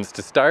happens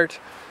to start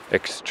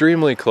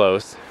extremely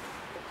close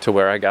to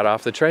where I got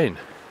off the train.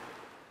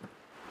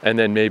 And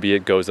then maybe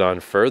it goes on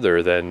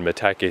further than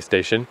Mitake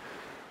Station.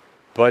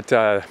 But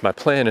my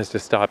plan is to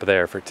stop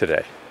there for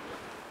today.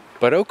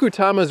 But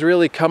Okutama's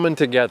really coming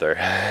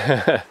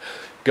together.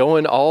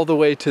 Going all the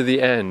way to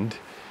the end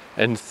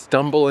and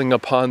stumbling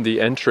upon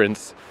the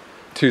entrance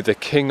to the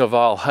king of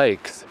all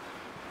hikes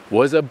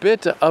was a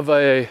bit of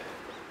a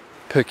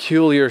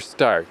peculiar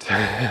start.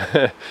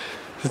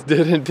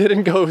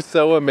 Didn't go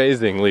so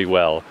amazingly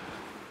well.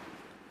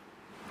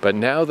 But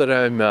now that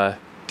I'm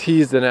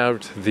teasing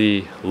out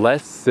the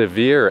less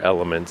severe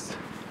elements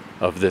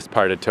of this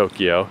part of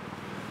Tokyo,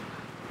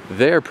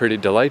 they're pretty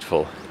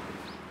delightful.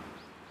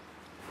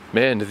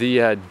 Man,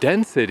 the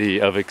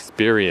density of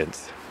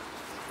experience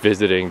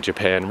visiting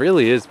Japan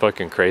really is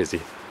fucking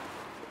crazy.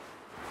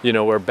 You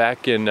know, we're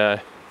back in my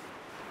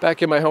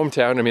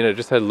hometown. I mean, I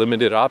just had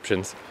limited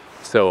options.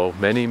 So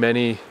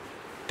many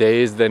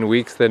days, then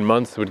weeks, then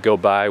months would go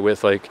by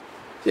with like,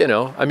 you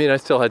know, I mean, I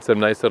still had some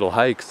nice little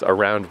hikes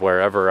around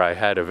wherever I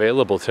had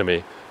available to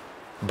me,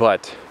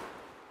 but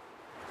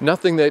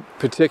nothing that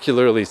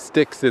particularly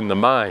sticks in the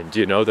mind,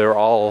 you know. They're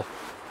all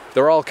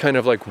kind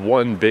of like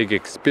one big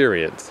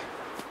experience.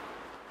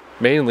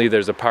 Mainly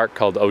there's a park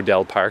called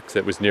Odell Park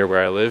that was near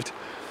where I lived,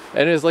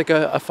 and it's like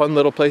a fun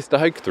little place to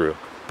hike through.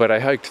 But I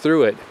hiked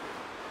through it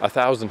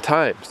 1,000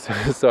 times,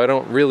 so I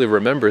don't really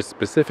remember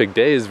specific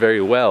days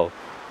very well.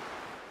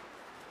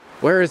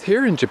 Whereas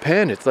here in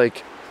Japan, it's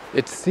like,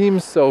 it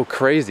seems so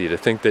crazy to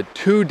think that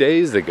 2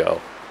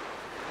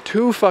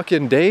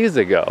 fucking days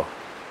ago,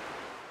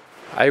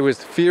 I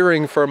was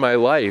fearing for my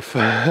life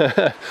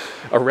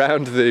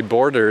around the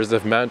borders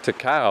of Mount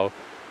Takao.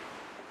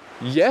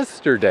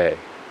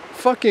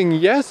 Fucking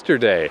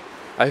yesterday,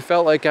 I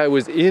felt like I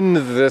was in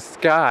the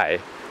sky,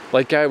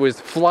 like I was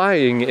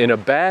flying in a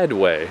bad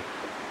way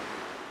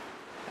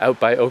out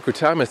by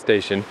Okutama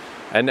Station,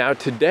 and now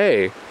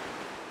today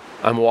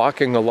I'm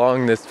walking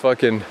along this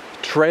fucking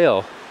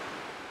trail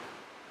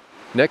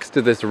next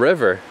to this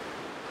river.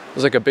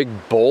 There's like a big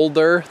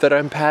boulder that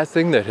I'm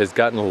passing that has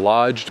gotten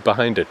lodged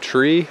behind a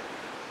tree.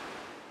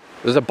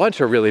 There's a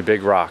bunch of really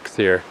big rocks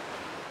here.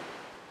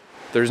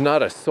 There's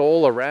not a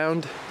soul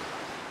around.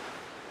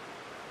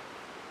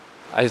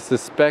 I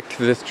suspect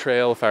this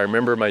trail, if I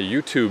remember my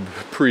YouTube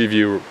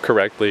preview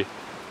correctly,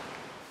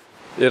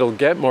 it'll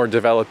get more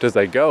developed as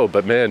I go,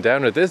 but man,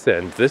 down at this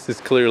end, this is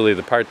clearly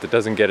the part that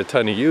doesn't get a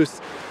ton of use.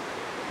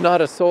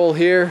 Not a soul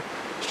here.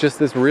 It's just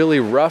this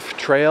really rough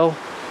trail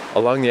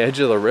along the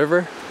edge of the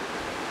river.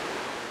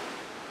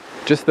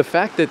 Just the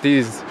fact that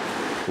these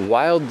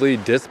wildly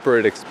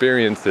disparate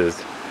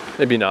experiences,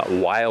 maybe not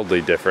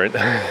wildly different,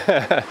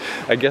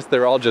 I guess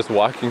they're all just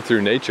walking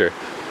through nature,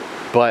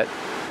 but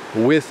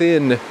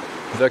within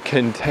the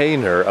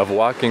container of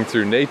walking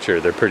through nature,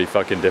 they're pretty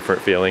fucking different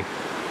feeling.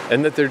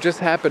 And that they're just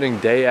happening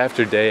day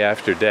after day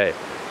after day.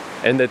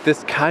 And that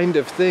this kind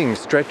of thing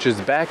stretches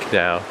back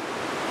now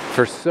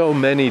for so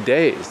many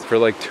days, for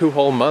like 2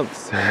 whole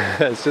months.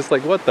 It's just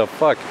like, what the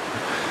fuck?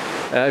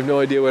 I have no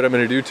idea what I'm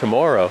gonna do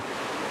tomorrow.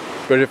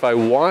 But if I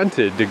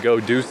wanted to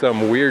go do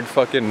some weird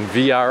fucking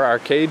VR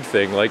arcade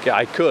thing, like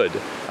I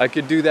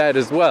could do that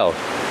as well.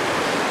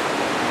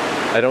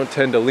 I don't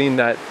tend to lean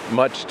that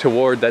much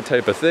toward that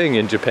type of thing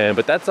in Japan,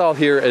 but that's all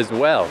here as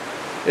well.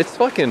 It's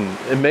fucking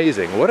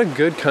amazing. What a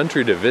good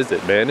country to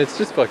visit, man. It's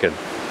just fucking,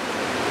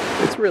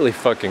 it's really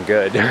fucking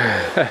good.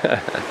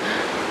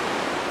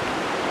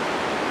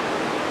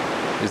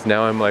 Because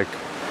now I'm like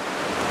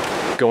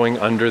going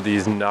under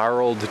these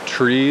gnarled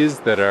trees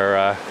that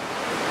are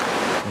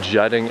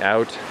jutting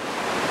out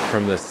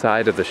from the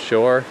side of the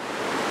shore.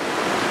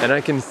 And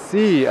I can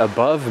see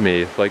above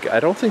me, like I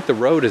don't think the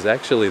road is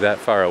actually that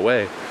far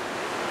away.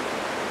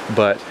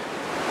 But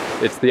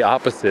it's the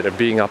opposite of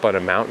being up on a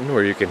mountain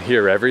where you can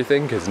hear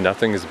everything because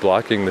nothing is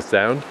blocking the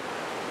sound.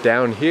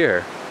 Down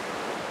here,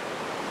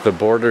 the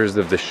borders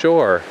of the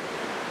shore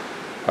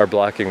are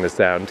blocking the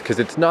sound because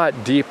it's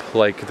not deep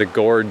like the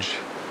gorge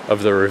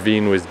of the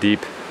ravine was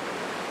deep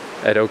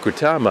at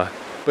Okutama,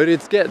 but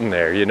it's getting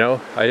there, you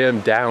know? I am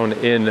down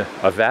in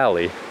a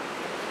valley,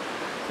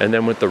 and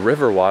then with the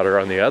river water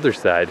on the other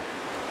side,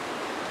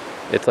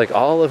 it's like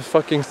all of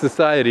fucking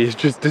society has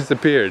just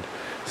disappeared.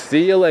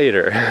 See you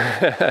later.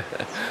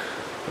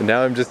 And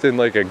now I'm just in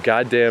like a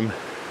goddamn,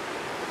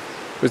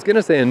 I was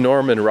gonna say a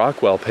Norman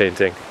Rockwell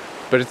painting,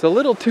 but it's a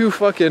little too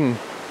fucking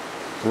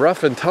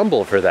rough and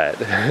tumble for that.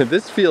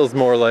 This feels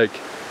more like,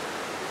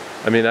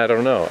 I mean, I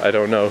don't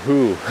know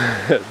who.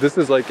 This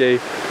is like I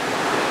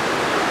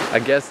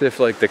guess if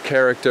like the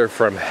character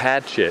from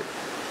Hatchet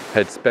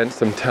had spent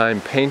some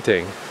time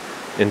painting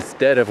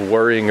instead of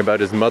worrying about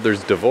his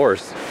mother's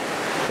divorce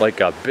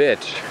like a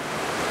bitch,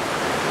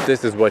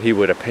 this is what he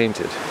would have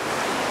painted.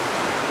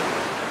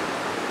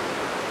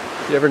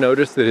 You ever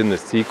notice that in the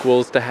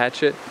sequels to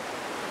Hatchet,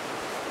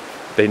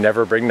 they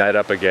never bring that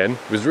up again?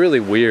 It was really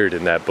weird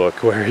in that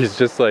book where he's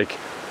just like,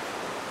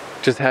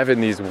 just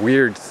having these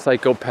weird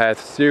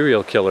psychopath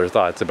serial killer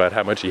thoughts about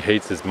how much he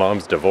hates his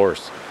mom's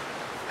divorce.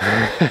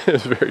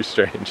 It's very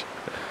strange.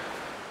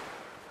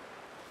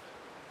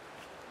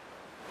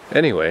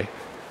 Anyway,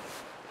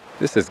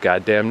 this is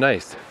goddamn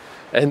nice.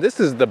 And this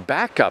is the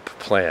backup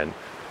plan.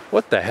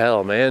 What the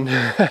hell, man?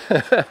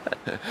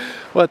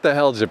 What the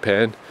hell,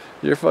 Japan?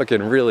 You're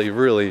fucking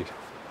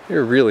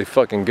you're really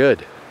fucking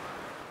good.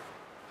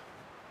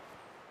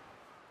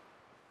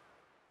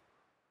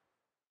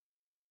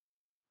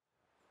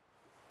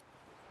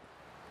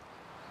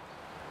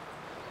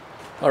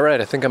 All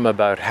right, I think I'm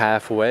about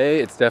halfway.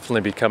 It's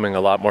definitely becoming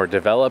a lot more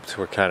developed.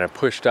 We're kind of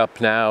pushed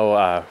up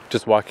now,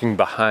 just walking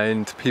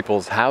behind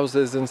people's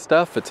houses and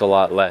stuff. It's a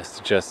lot less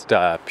just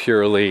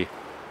purely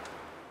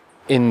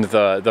in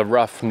the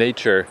rough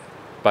nature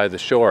by the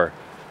shore.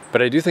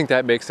 But I do think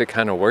that makes it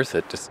kind of worth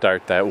it to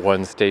start that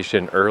one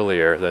station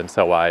earlier than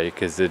Sawai,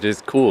 because it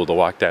is cool to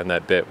walk down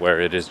that bit where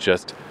it is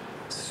just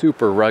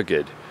super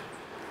rugged.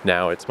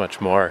 Now it's much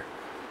more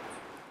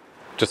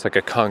just like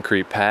a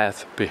concrete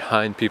path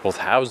behind people's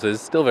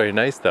houses. Still very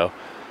nice though.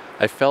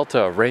 I felt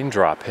a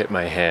raindrop hit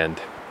my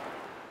hand.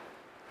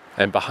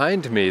 And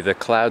behind me, the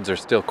clouds are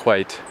still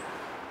quite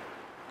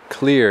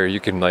clear. You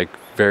can like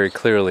very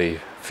clearly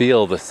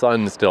feel the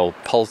sun still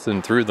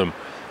pulsing through them.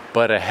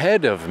 But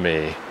ahead of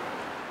me,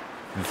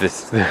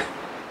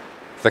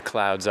 the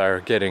clouds are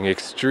getting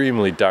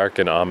extremely dark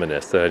and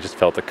ominous. I just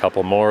felt a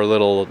couple more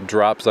little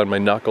drops on my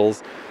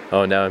knuckles.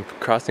 Oh, now I'm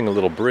crossing a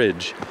little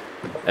bridge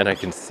and I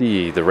can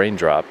see the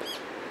raindrop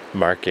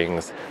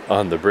markings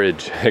on the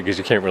bridge because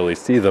you can't really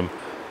see them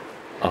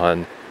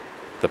on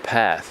the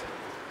path.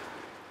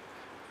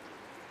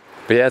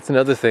 But yeah, it's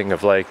another thing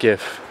of like,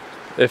 if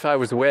I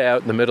was way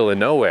out in the middle of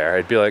nowhere,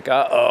 I'd be like,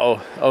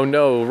 uh-oh, oh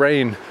no,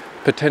 rain,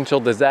 potential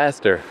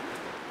disaster.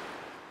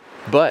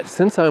 But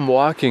since I'm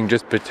walking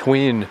just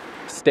between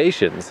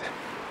stations,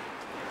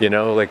 you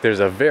know, like there's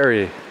a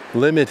very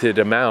limited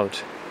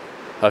amount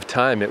of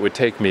time it would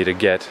take me to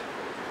get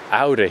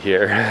out of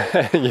here.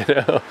 You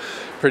know,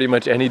 pretty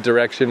much any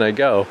direction I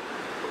go,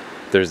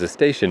 there's a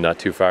station not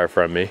too far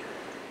from me.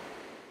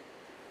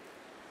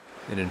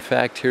 And in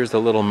fact, here's a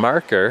little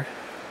marker.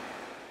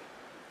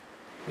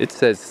 It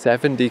says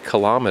 70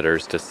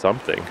 kilometers to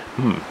something.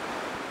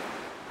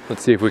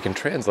 Let's see if we can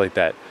translate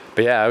that.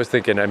 But yeah, I was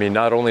thinking, I mean,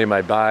 not only am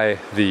I by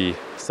the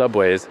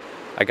subways,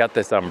 I got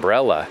this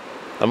umbrella.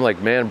 I'm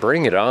like, man,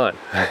 bring it on.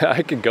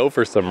 I could go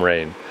for some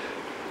rain.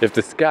 If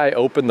the sky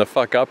opened the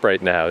fuck up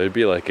right now, it'd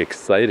be like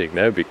exciting.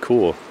 That would be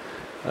cool.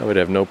 I would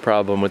have no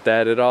problem with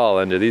that at all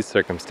under these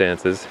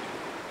circumstances.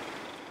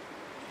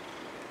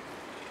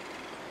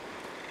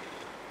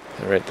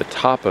 All right, the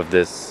top of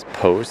this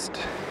post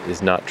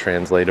is not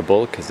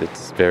translatable because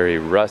it's very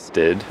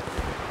rusted.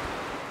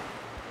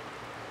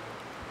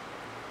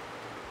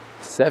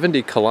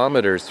 70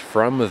 kilometers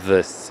from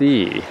the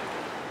sea.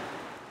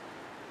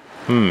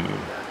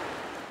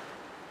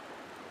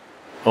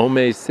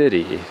 Ome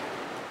City.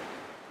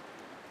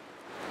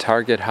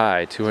 Target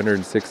high,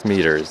 206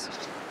 meters.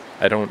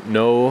 I don't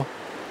know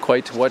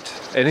quite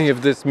what any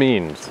of this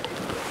means.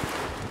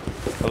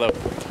 Hello.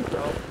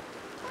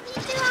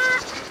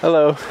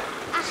 Hello.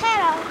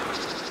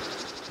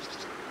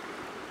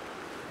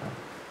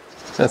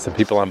 Some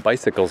people on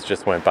bicycles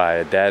just went by,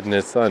 a dad and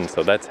his son,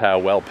 so that's how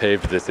well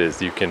paved this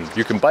is. You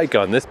can bike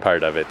on this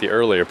part of it, the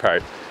earlier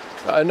part.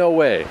 No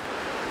way.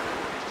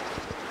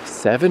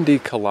 70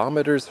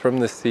 kilometers from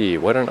the sea.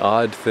 What an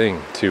odd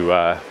thing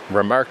to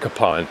remark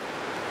upon.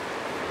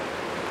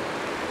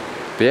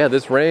 But yeah,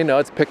 this rain, oh,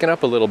 it's picking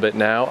up a little bit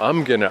now.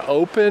 I'm gonna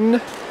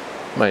open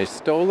my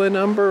stolen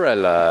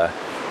umbrella.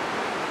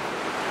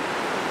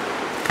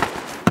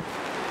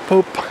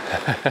 Poop.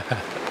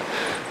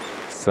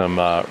 Some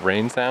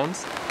rain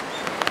sounds.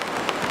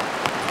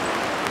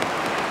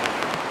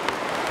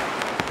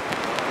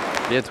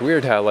 Yeah, it's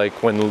weird how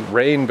like when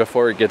rain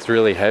before it gets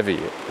really heavy,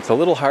 it's a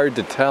little hard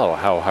to tell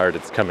how hard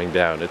it's coming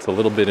down. It's a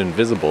little bit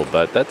invisible,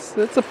 but that's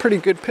a pretty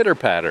good pitter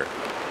patter.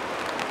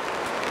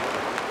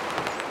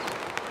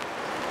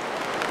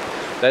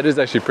 That is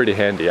actually pretty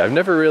handy. I've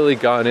never really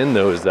gone in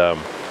those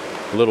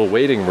little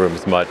waiting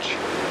rooms much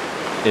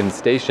in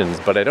stations,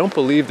 but I don't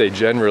believe they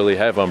generally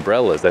have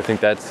umbrellas. I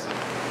think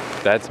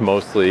that's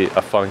mostly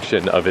a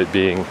function of it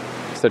being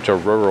such a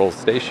rural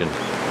station.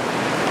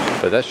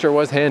 But that sure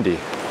was handy.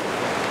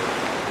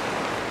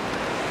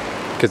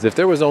 Because if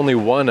there was only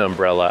one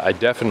umbrella, I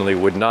definitely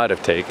would not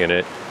have taken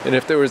it. And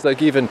if there was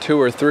like even 2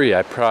 or 3,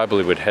 I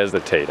probably would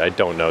hesitate. I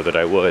don't know that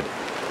I would.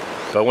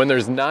 But when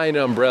there's 9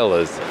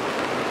 umbrellas,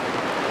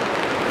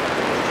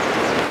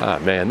 ah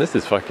man, this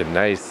is fucking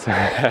nice.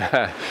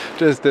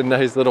 Just a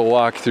nice little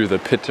walk through the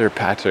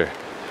pitter-patter.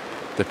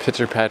 The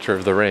pitter-patter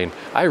of the rain.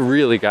 I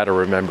really gotta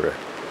remember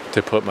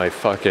to put my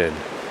fucking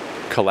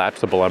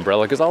collapsible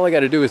umbrella, because all I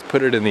gotta do is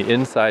put it in the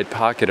inside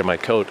pocket of my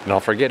coat and I'll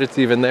forget it's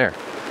even there.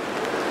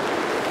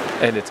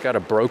 And it's got a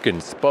broken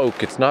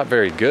spoke. It's not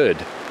very good,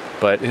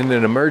 but in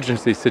an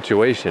emergency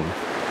situation,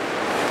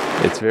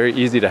 it's very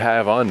easy to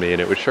have on me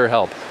and it would sure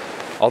help.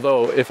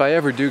 Although if I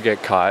ever do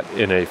get caught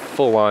in a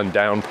full-on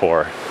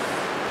downpour,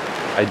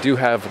 I do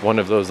have one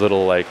of those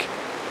little like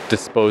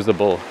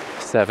disposable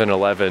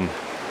 7-Eleven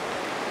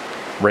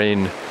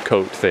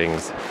raincoat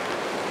things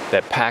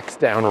that packs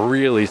down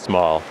really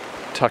small,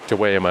 tucked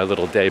away in my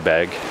little day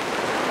bag.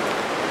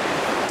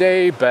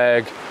 Day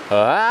bag.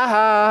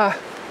 Ah!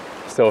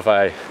 So if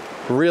I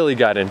really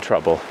got in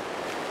trouble,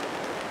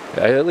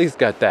 I at least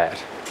got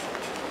that.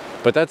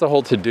 But that's a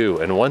whole to-do,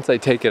 and once I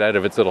take it out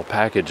of its little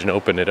package and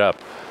open it up,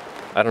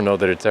 I don't know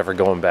that it's ever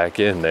going back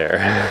in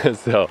there.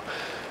 So,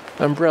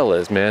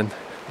 umbrellas, man.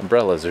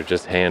 Umbrellas are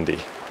just handy.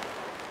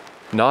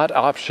 Not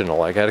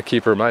optional. I gotta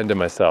keep reminding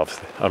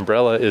myself.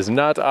 Umbrella is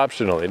not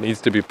optional. It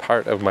needs to be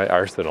part of my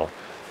arsenal.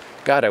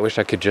 God, I wish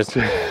I could just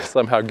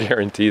somehow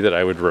guarantee that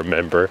I would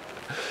remember.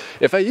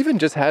 If I even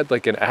just had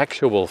like an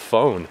actual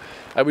phone,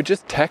 I would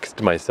just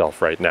text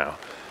myself right now.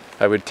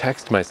 I would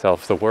text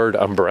myself the word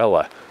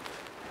umbrella.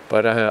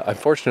 But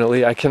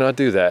unfortunately, I cannot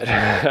do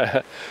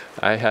that.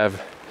 I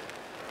have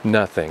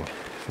nothing.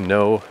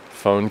 No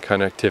phone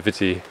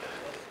connectivity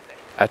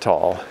at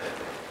all.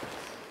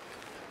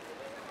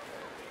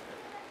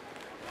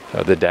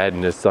 Oh, the dad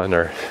and his son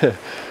are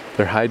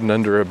they're hiding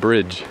under a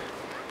bridge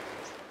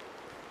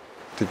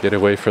to get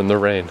away from the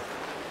rain.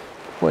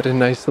 What a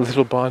nice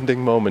little bonding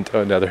moment.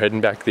 Oh, now they're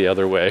heading back the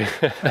other way.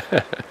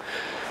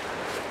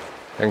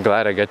 I'm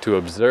glad I get to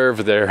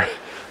observe their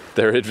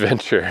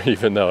adventure,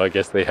 even though I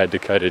guess they had to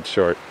cut it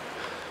short.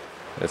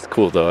 That's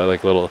cool though. I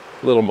like little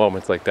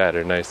moments like that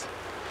are nice.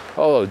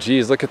 Oh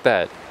geez, look at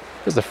that.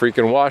 There's a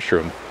freaking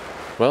washroom.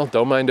 Well,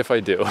 don't mind if I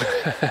do.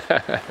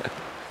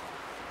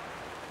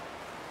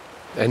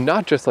 And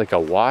not just like a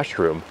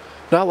washroom,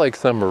 not like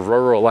some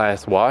rural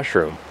ass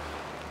washroom.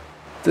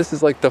 This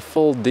is like the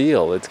full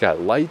deal. It's got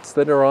lights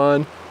that are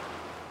on.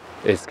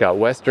 It's got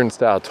Western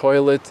style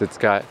toilets. It's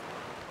got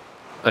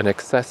an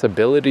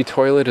accessibility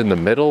toilet in the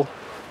middle.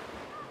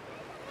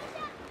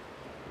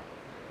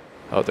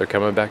 Oh, they're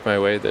coming back my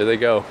way. There they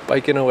go.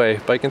 Biking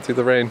away, biking through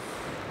the rain.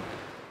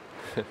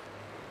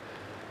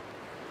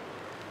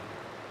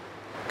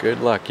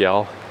 Good luck,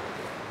 y'all.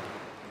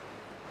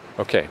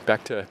 Okay,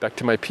 back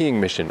to my peeing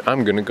mission.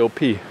 I'm gonna go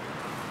pee.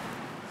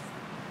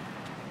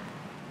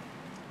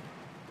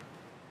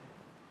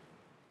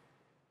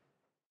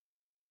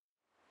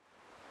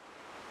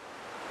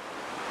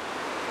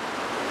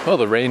 Well,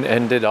 the rain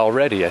ended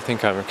already. I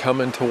think I'm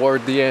coming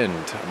toward the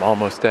end. I'm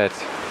almost at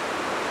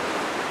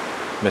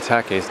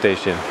Mitake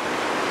Station.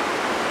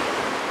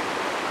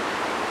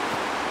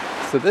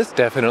 So this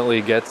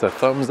definitely gets a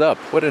thumbs up.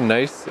 What a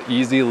nice,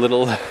 easy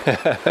little...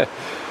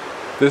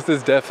 This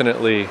is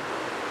definitely...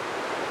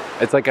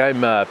 It's like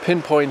I'm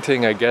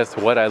pinpointing, I guess,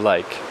 what I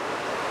like.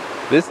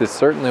 This is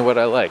certainly what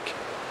I like.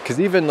 Because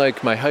even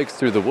like my hikes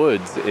through the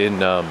woods in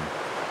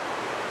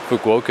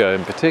Fukuoka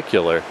in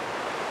particular,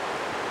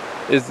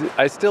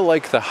 I still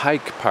like the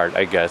hike part,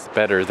 I guess,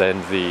 better than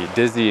the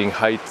dizzying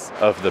heights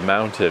of the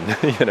mountain,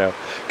 you know?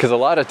 Because a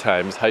lot of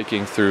times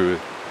hiking through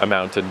a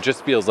mountain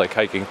just feels like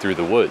hiking through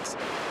the woods.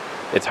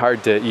 It's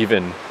hard to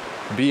even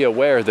be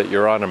aware that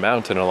you're on a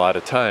mountain a lot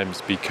of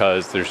times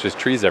because there's just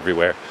trees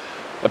everywhere.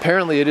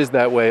 Apparently it is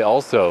that way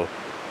also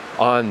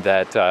on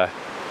that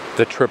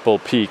the triple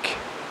peak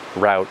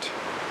route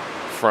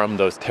from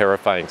those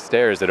terrifying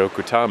stairs at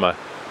Okutama.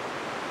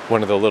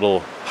 One of the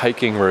little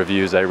hiking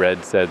reviews I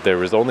read said there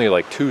was only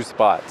like 2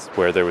 spots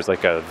where there was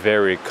like a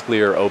very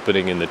clear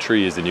opening in the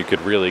trees and you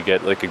could really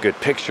get like a good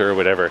picture or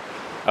whatever.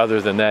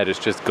 Other than that, it's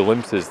just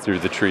glimpses through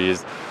the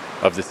trees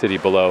of the city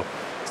below.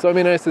 So I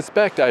mean, I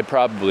suspect I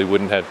probably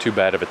wouldn't have too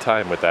bad of a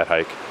time with that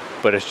hike,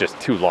 but it's just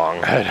too long.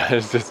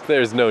 It's just,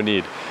 there's no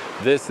need.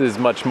 This is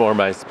much more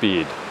my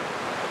speed.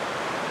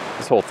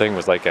 This whole thing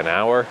was like an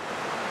hour.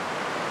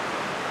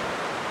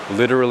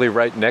 Literally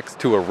right next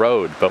to a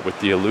road, but with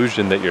the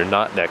illusion that you're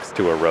not next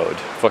to a road.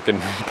 Fucking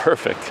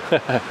perfect.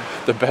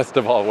 The best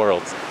of all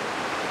worlds.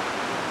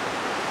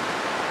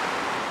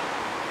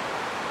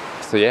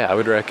 So yeah, I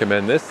would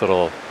recommend this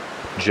little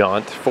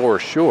jaunt for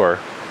sure.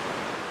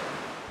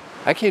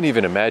 I can't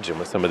even imagine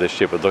what some of this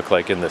shit would look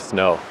like in the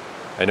snow.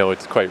 I know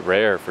it's quite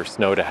rare for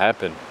snow to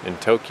happen in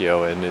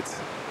Tokyo and its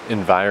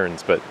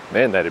environs, but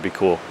man, that'd be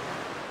cool.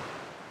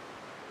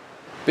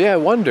 But yeah, I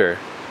wonder,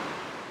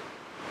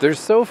 there's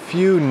so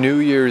few New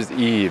Year's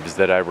Eves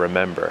that I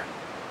remember.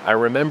 I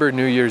remember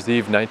New Year's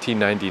Eve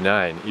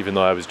 1999, even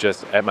though I was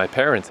just at my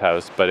parents'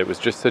 house, but it was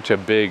just such a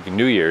big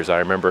New Year's. I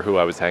remember who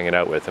I was hanging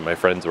out with and my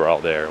friends were all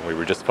there and we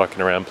were just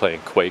fucking around playing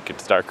Quake and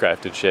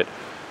StarCraft and shit.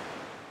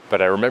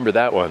 But I remember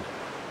that one.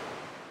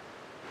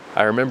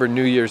 I remember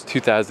New Year's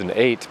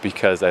 2008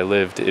 because I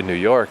lived in New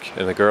York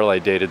and the girl I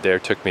dated there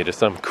took me to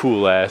some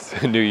cool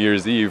ass New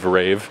Year's Eve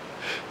rave.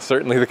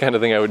 Certainly the kind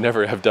of thing I would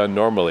never have done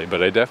normally,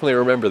 but I definitely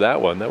remember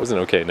that one. That was an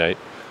okay night.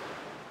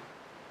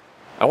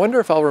 I wonder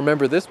if I'll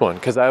remember this one,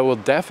 because I will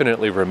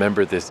definitely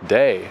remember this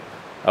day.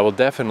 I will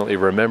definitely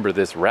remember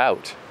this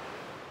route.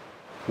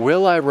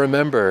 Will I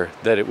remember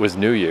that it was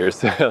New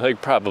Year's?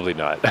 Like, probably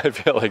not. I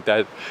feel like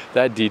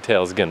that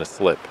detail is gonna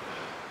slip.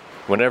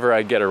 Whenever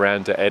I get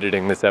around to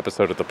editing this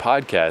episode of the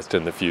podcast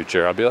in the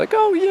future, I'll be like,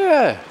 oh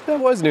yeah, that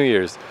was New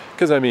Year's.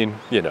 Because I mean,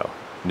 you know,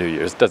 New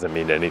Year's doesn't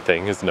mean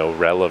anything, has no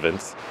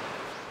relevance.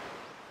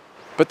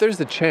 But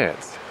there's a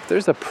chance.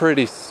 There's a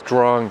pretty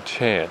strong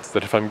chance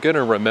that if I'm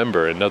gonna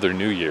remember another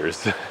New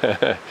Year's,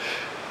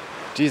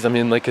 geez, I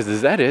mean, like,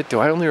 is that it? Do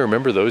I only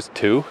remember those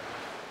 2?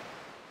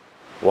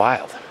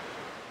 Wild.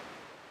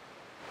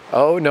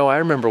 Oh no, I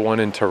remember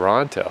one in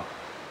Toronto.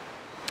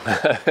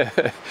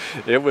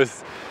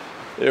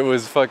 It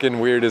was fucking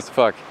weird as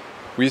fuck.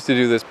 We used to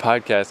do this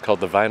podcast called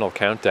The Vinyl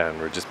Countdown,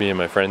 where just me and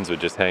my friends would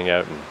just hang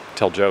out and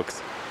tell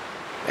jokes.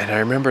 And I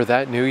remember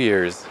that New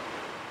Year's,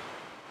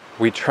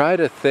 we tried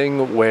a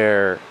thing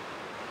where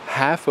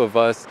half of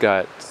us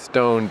got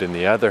stoned and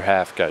the other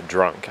half got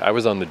drunk. I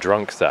was on the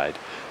drunk side.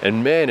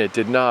 And man, it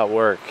did not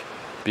work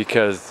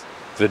because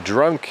the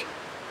drunk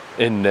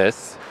in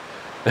this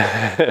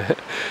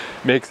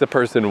makes the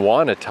person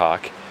want to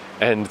talk.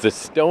 and the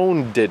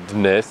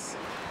stonedness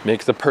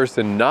makes a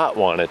person not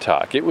want to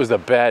talk. It was a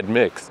bad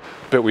mix,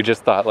 but we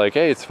just thought like,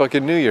 hey, it's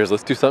fucking New Year's,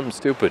 let's do something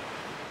stupid.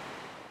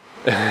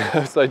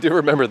 So I do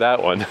remember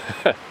that one.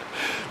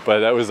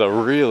 But that was a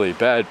really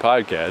bad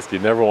podcast. You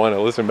never want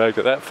to listen back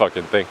to that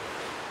fucking thing.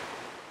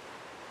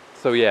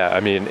 So yeah, I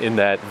mean, in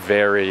that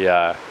very,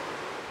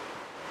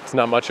 it's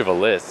not much of a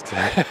list,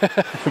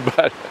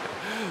 but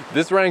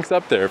this ranks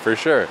up there for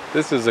sure.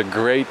 This was a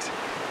great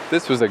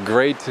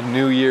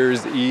New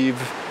Year's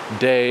Eve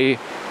day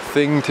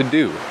thing to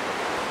do.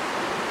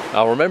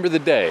 I'll remember the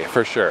day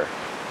for sure.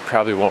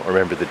 Probably won't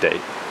remember the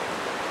date.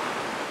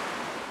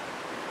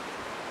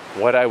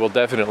 What I will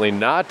definitely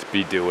not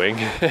be doing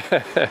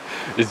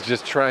is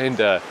just trying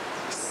to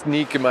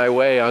sneak my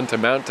way onto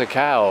Mount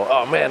Takao.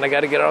 Oh man, I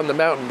gotta get on the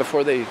mountain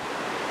before they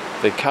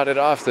cut it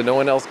off so no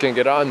one else can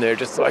get on there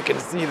just so I can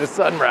see the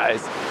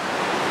sunrise.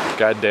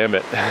 God damn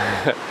it.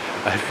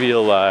 I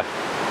feel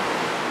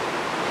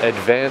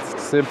advanced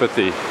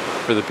sympathy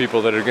for the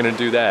people that are gonna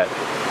do that,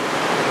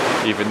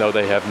 even though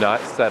they have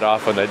not set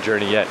off on that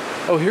journey yet.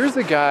 Oh, here's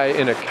a guy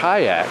in a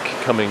kayak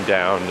coming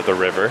down the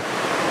river.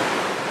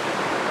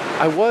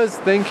 I was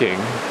thinking,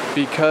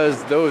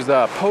 because those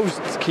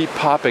posts keep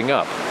popping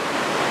up,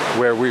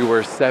 where we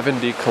were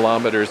 70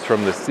 kilometers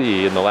from the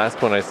sea, and the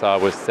last one I saw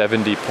was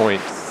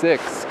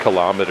 70.6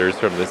 kilometers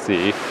from the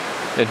sea,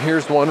 and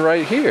here's one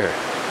right here,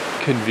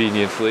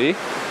 conveniently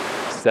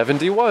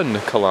 71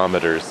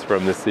 kilometers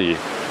from the sea.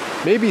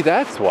 Maybe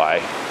that's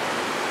why.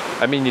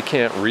 I mean, you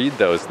can't read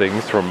those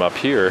things from up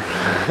here,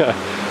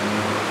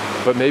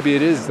 but maybe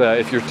it is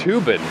if you're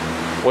tubing.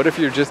 What if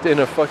you're just in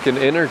a fucking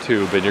inner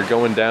tube and you're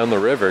going down the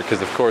river?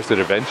 Because of course it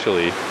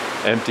eventually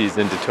empties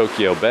into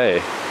Tokyo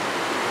Bay.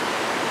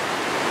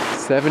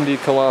 70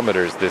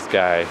 kilometers this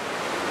guy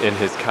in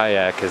his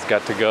kayak has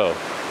got to go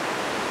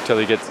till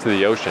he gets to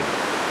the ocean.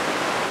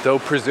 Though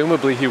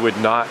presumably he would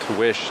not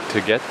wish to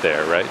get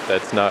there, right?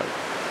 That's not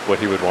what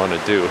he would want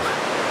to do.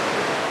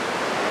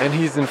 And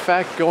he's in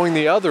fact going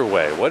the other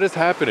way. What is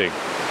happening?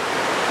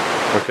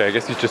 Okay, I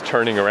guess he's just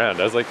turning around.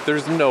 I was like,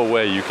 there's no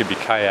way you could be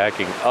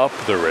kayaking up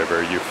the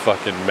river, you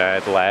fucking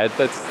mad lad.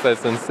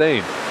 That's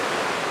insane.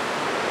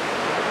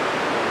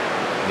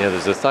 Yeah,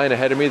 there's a sign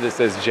ahead of me that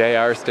says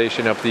JR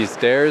station up these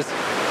stairs.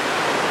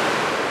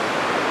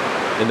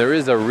 And there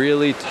is a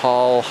really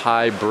tall,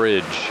 high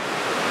bridge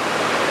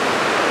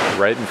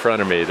right in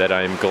front of me that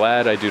I'm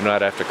glad I do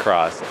not have to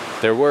cross.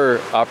 There were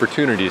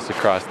opportunities to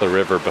cross the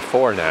river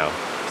before now.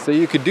 So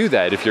you could do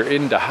that if you're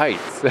into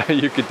heights.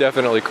 You could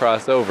definitely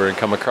cross over and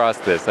come across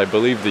this. I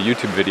believe the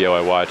YouTube video I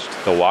watched,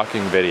 the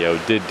walking video,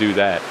 did do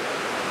that.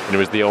 And it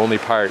was the only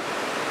part,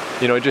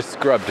 you know, I just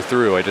scrubbed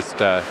through. I just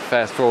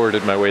fast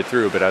forwarded my way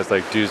through, but I was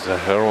like, dude,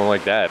 I don't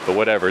like that. But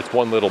whatever, it's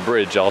one little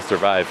bridge, I'll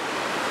survive.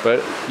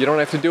 But you don't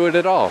have to do it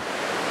at all.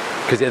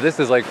 Because yeah, this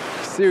is like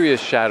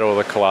serious Shadow of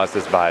the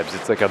Colossus vibes.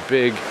 It's like a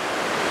big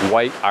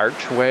white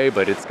archway,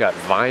 but it's got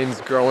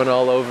vines growing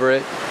all over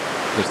it.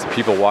 There's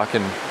people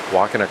walking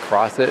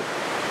across it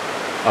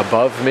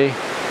above me.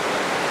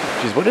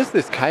 Geez, what is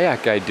this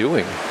kayak guy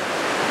doing?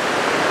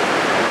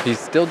 He's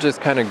still just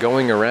kind of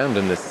going around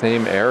in the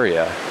same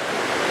area.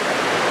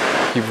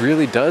 He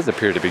really does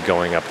appear to be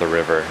going up the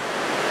river.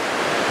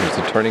 Is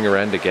he turning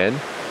around again?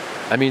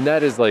 I mean,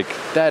 that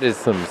is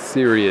some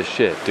serious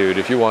shit, dude.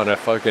 If you want to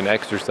fucking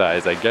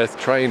exercise, I guess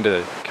trying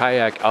to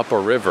kayak up a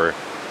river,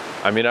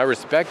 I mean, I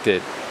respect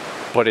it,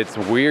 but it's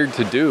weird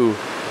to do.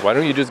 Why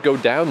don't you just go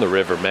down the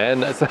river, man?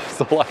 That's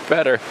a lot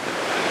better.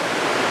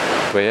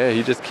 But yeah,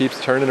 he just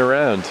keeps turning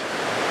around.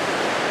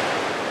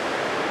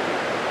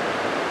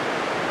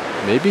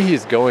 Maybe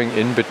he's going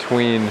in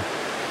between.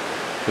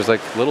 There's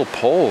like little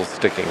poles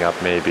sticking up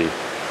maybe.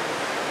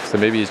 So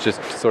maybe he's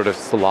just sort of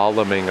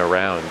slaloming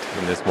around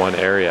in this one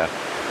area.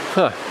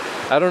 Huh.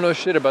 I don't know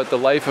shit about the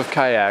life of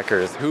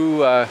kayakers.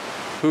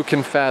 Who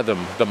can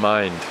fathom the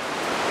mind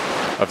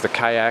of the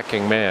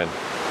kayaking man?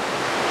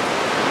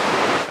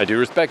 I do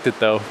respect it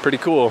though. Pretty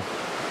cool.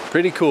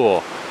 Pretty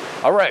cool.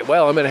 All right,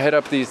 well, I'm gonna head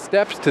up these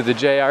steps to the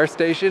JR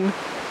station.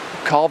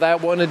 Call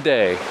that one a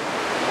day.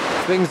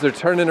 Things are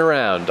turning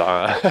around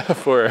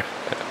for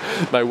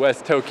my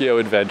West Tokyo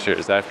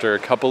adventures. After a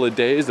couple of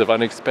days of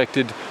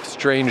unexpected,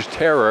 strange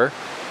terror,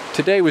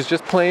 today was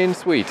just plain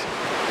sweet.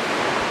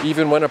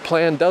 Even when a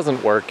plan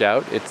doesn't work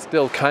out, it's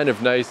still kind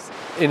of nice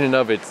in and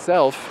of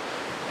itself,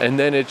 and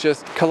then it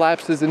just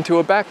collapses into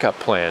a backup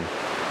plan.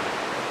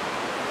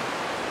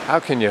 How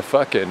can you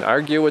fucking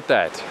argue with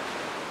that?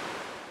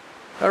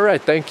 All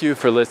right, thank you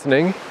for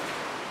listening.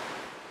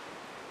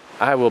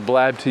 I will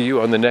blab to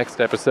you on the next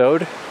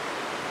episode.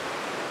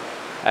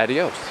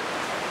 Adios.